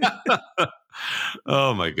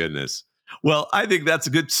 Oh my goodness. Well, I think that's a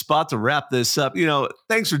good spot to wrap this up.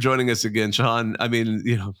 Thanks for joining us again, Sean. I mean,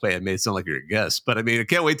 I made it sound like you're a guest, but I mean, I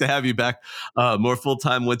can't wait to have you back more full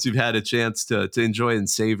time once you've had a chance to enjoy and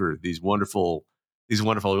savor these wonderful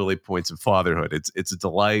early points of fatherhood. It's a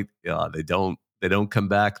delight. They don't come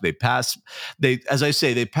back. They pass. As I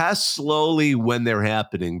say, they pass slowly when they're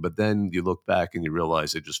happening, but then you look back and you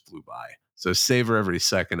realize they just flew by. So savor every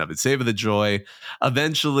second of it. Savor the joy.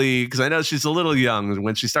 Eventually, because I know she's a little young, and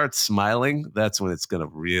when she starts smiling, that's when it's going to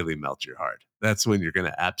really melt your heart. That's when you're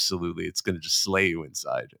going to it's going to just slay you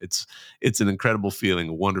inside. It's an incredible feeling,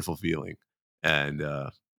 a wonderful feeling. And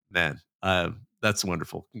man, that's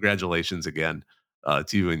wonderful. Congratulations again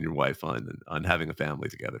to you and your wife on having a family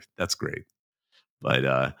together. That's great.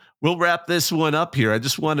 But we'll wrap this one up here. I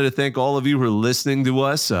just wanted to thank all of you who are listening to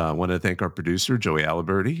us. I want to thank our producer, Joey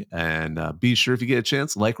Aliberti. And be sure, if you get a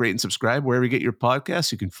chance, like, rate, and subscribe wherever you get your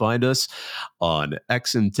podcasts. You can find us on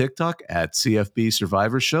X and TikTok at CFB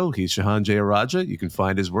Survivor Show. He's Shehan Jeyarajah. You can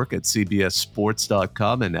find his work at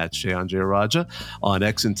cbssports.com and at Shehan Jeyarajah on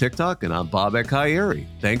X and TikTok. And I'm Bobak Ha'Eri.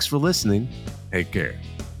 Thanks for listening. Take care.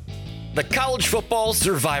 The College Football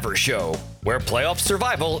Survivor Show, where playoff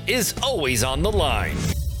survival is always on the line.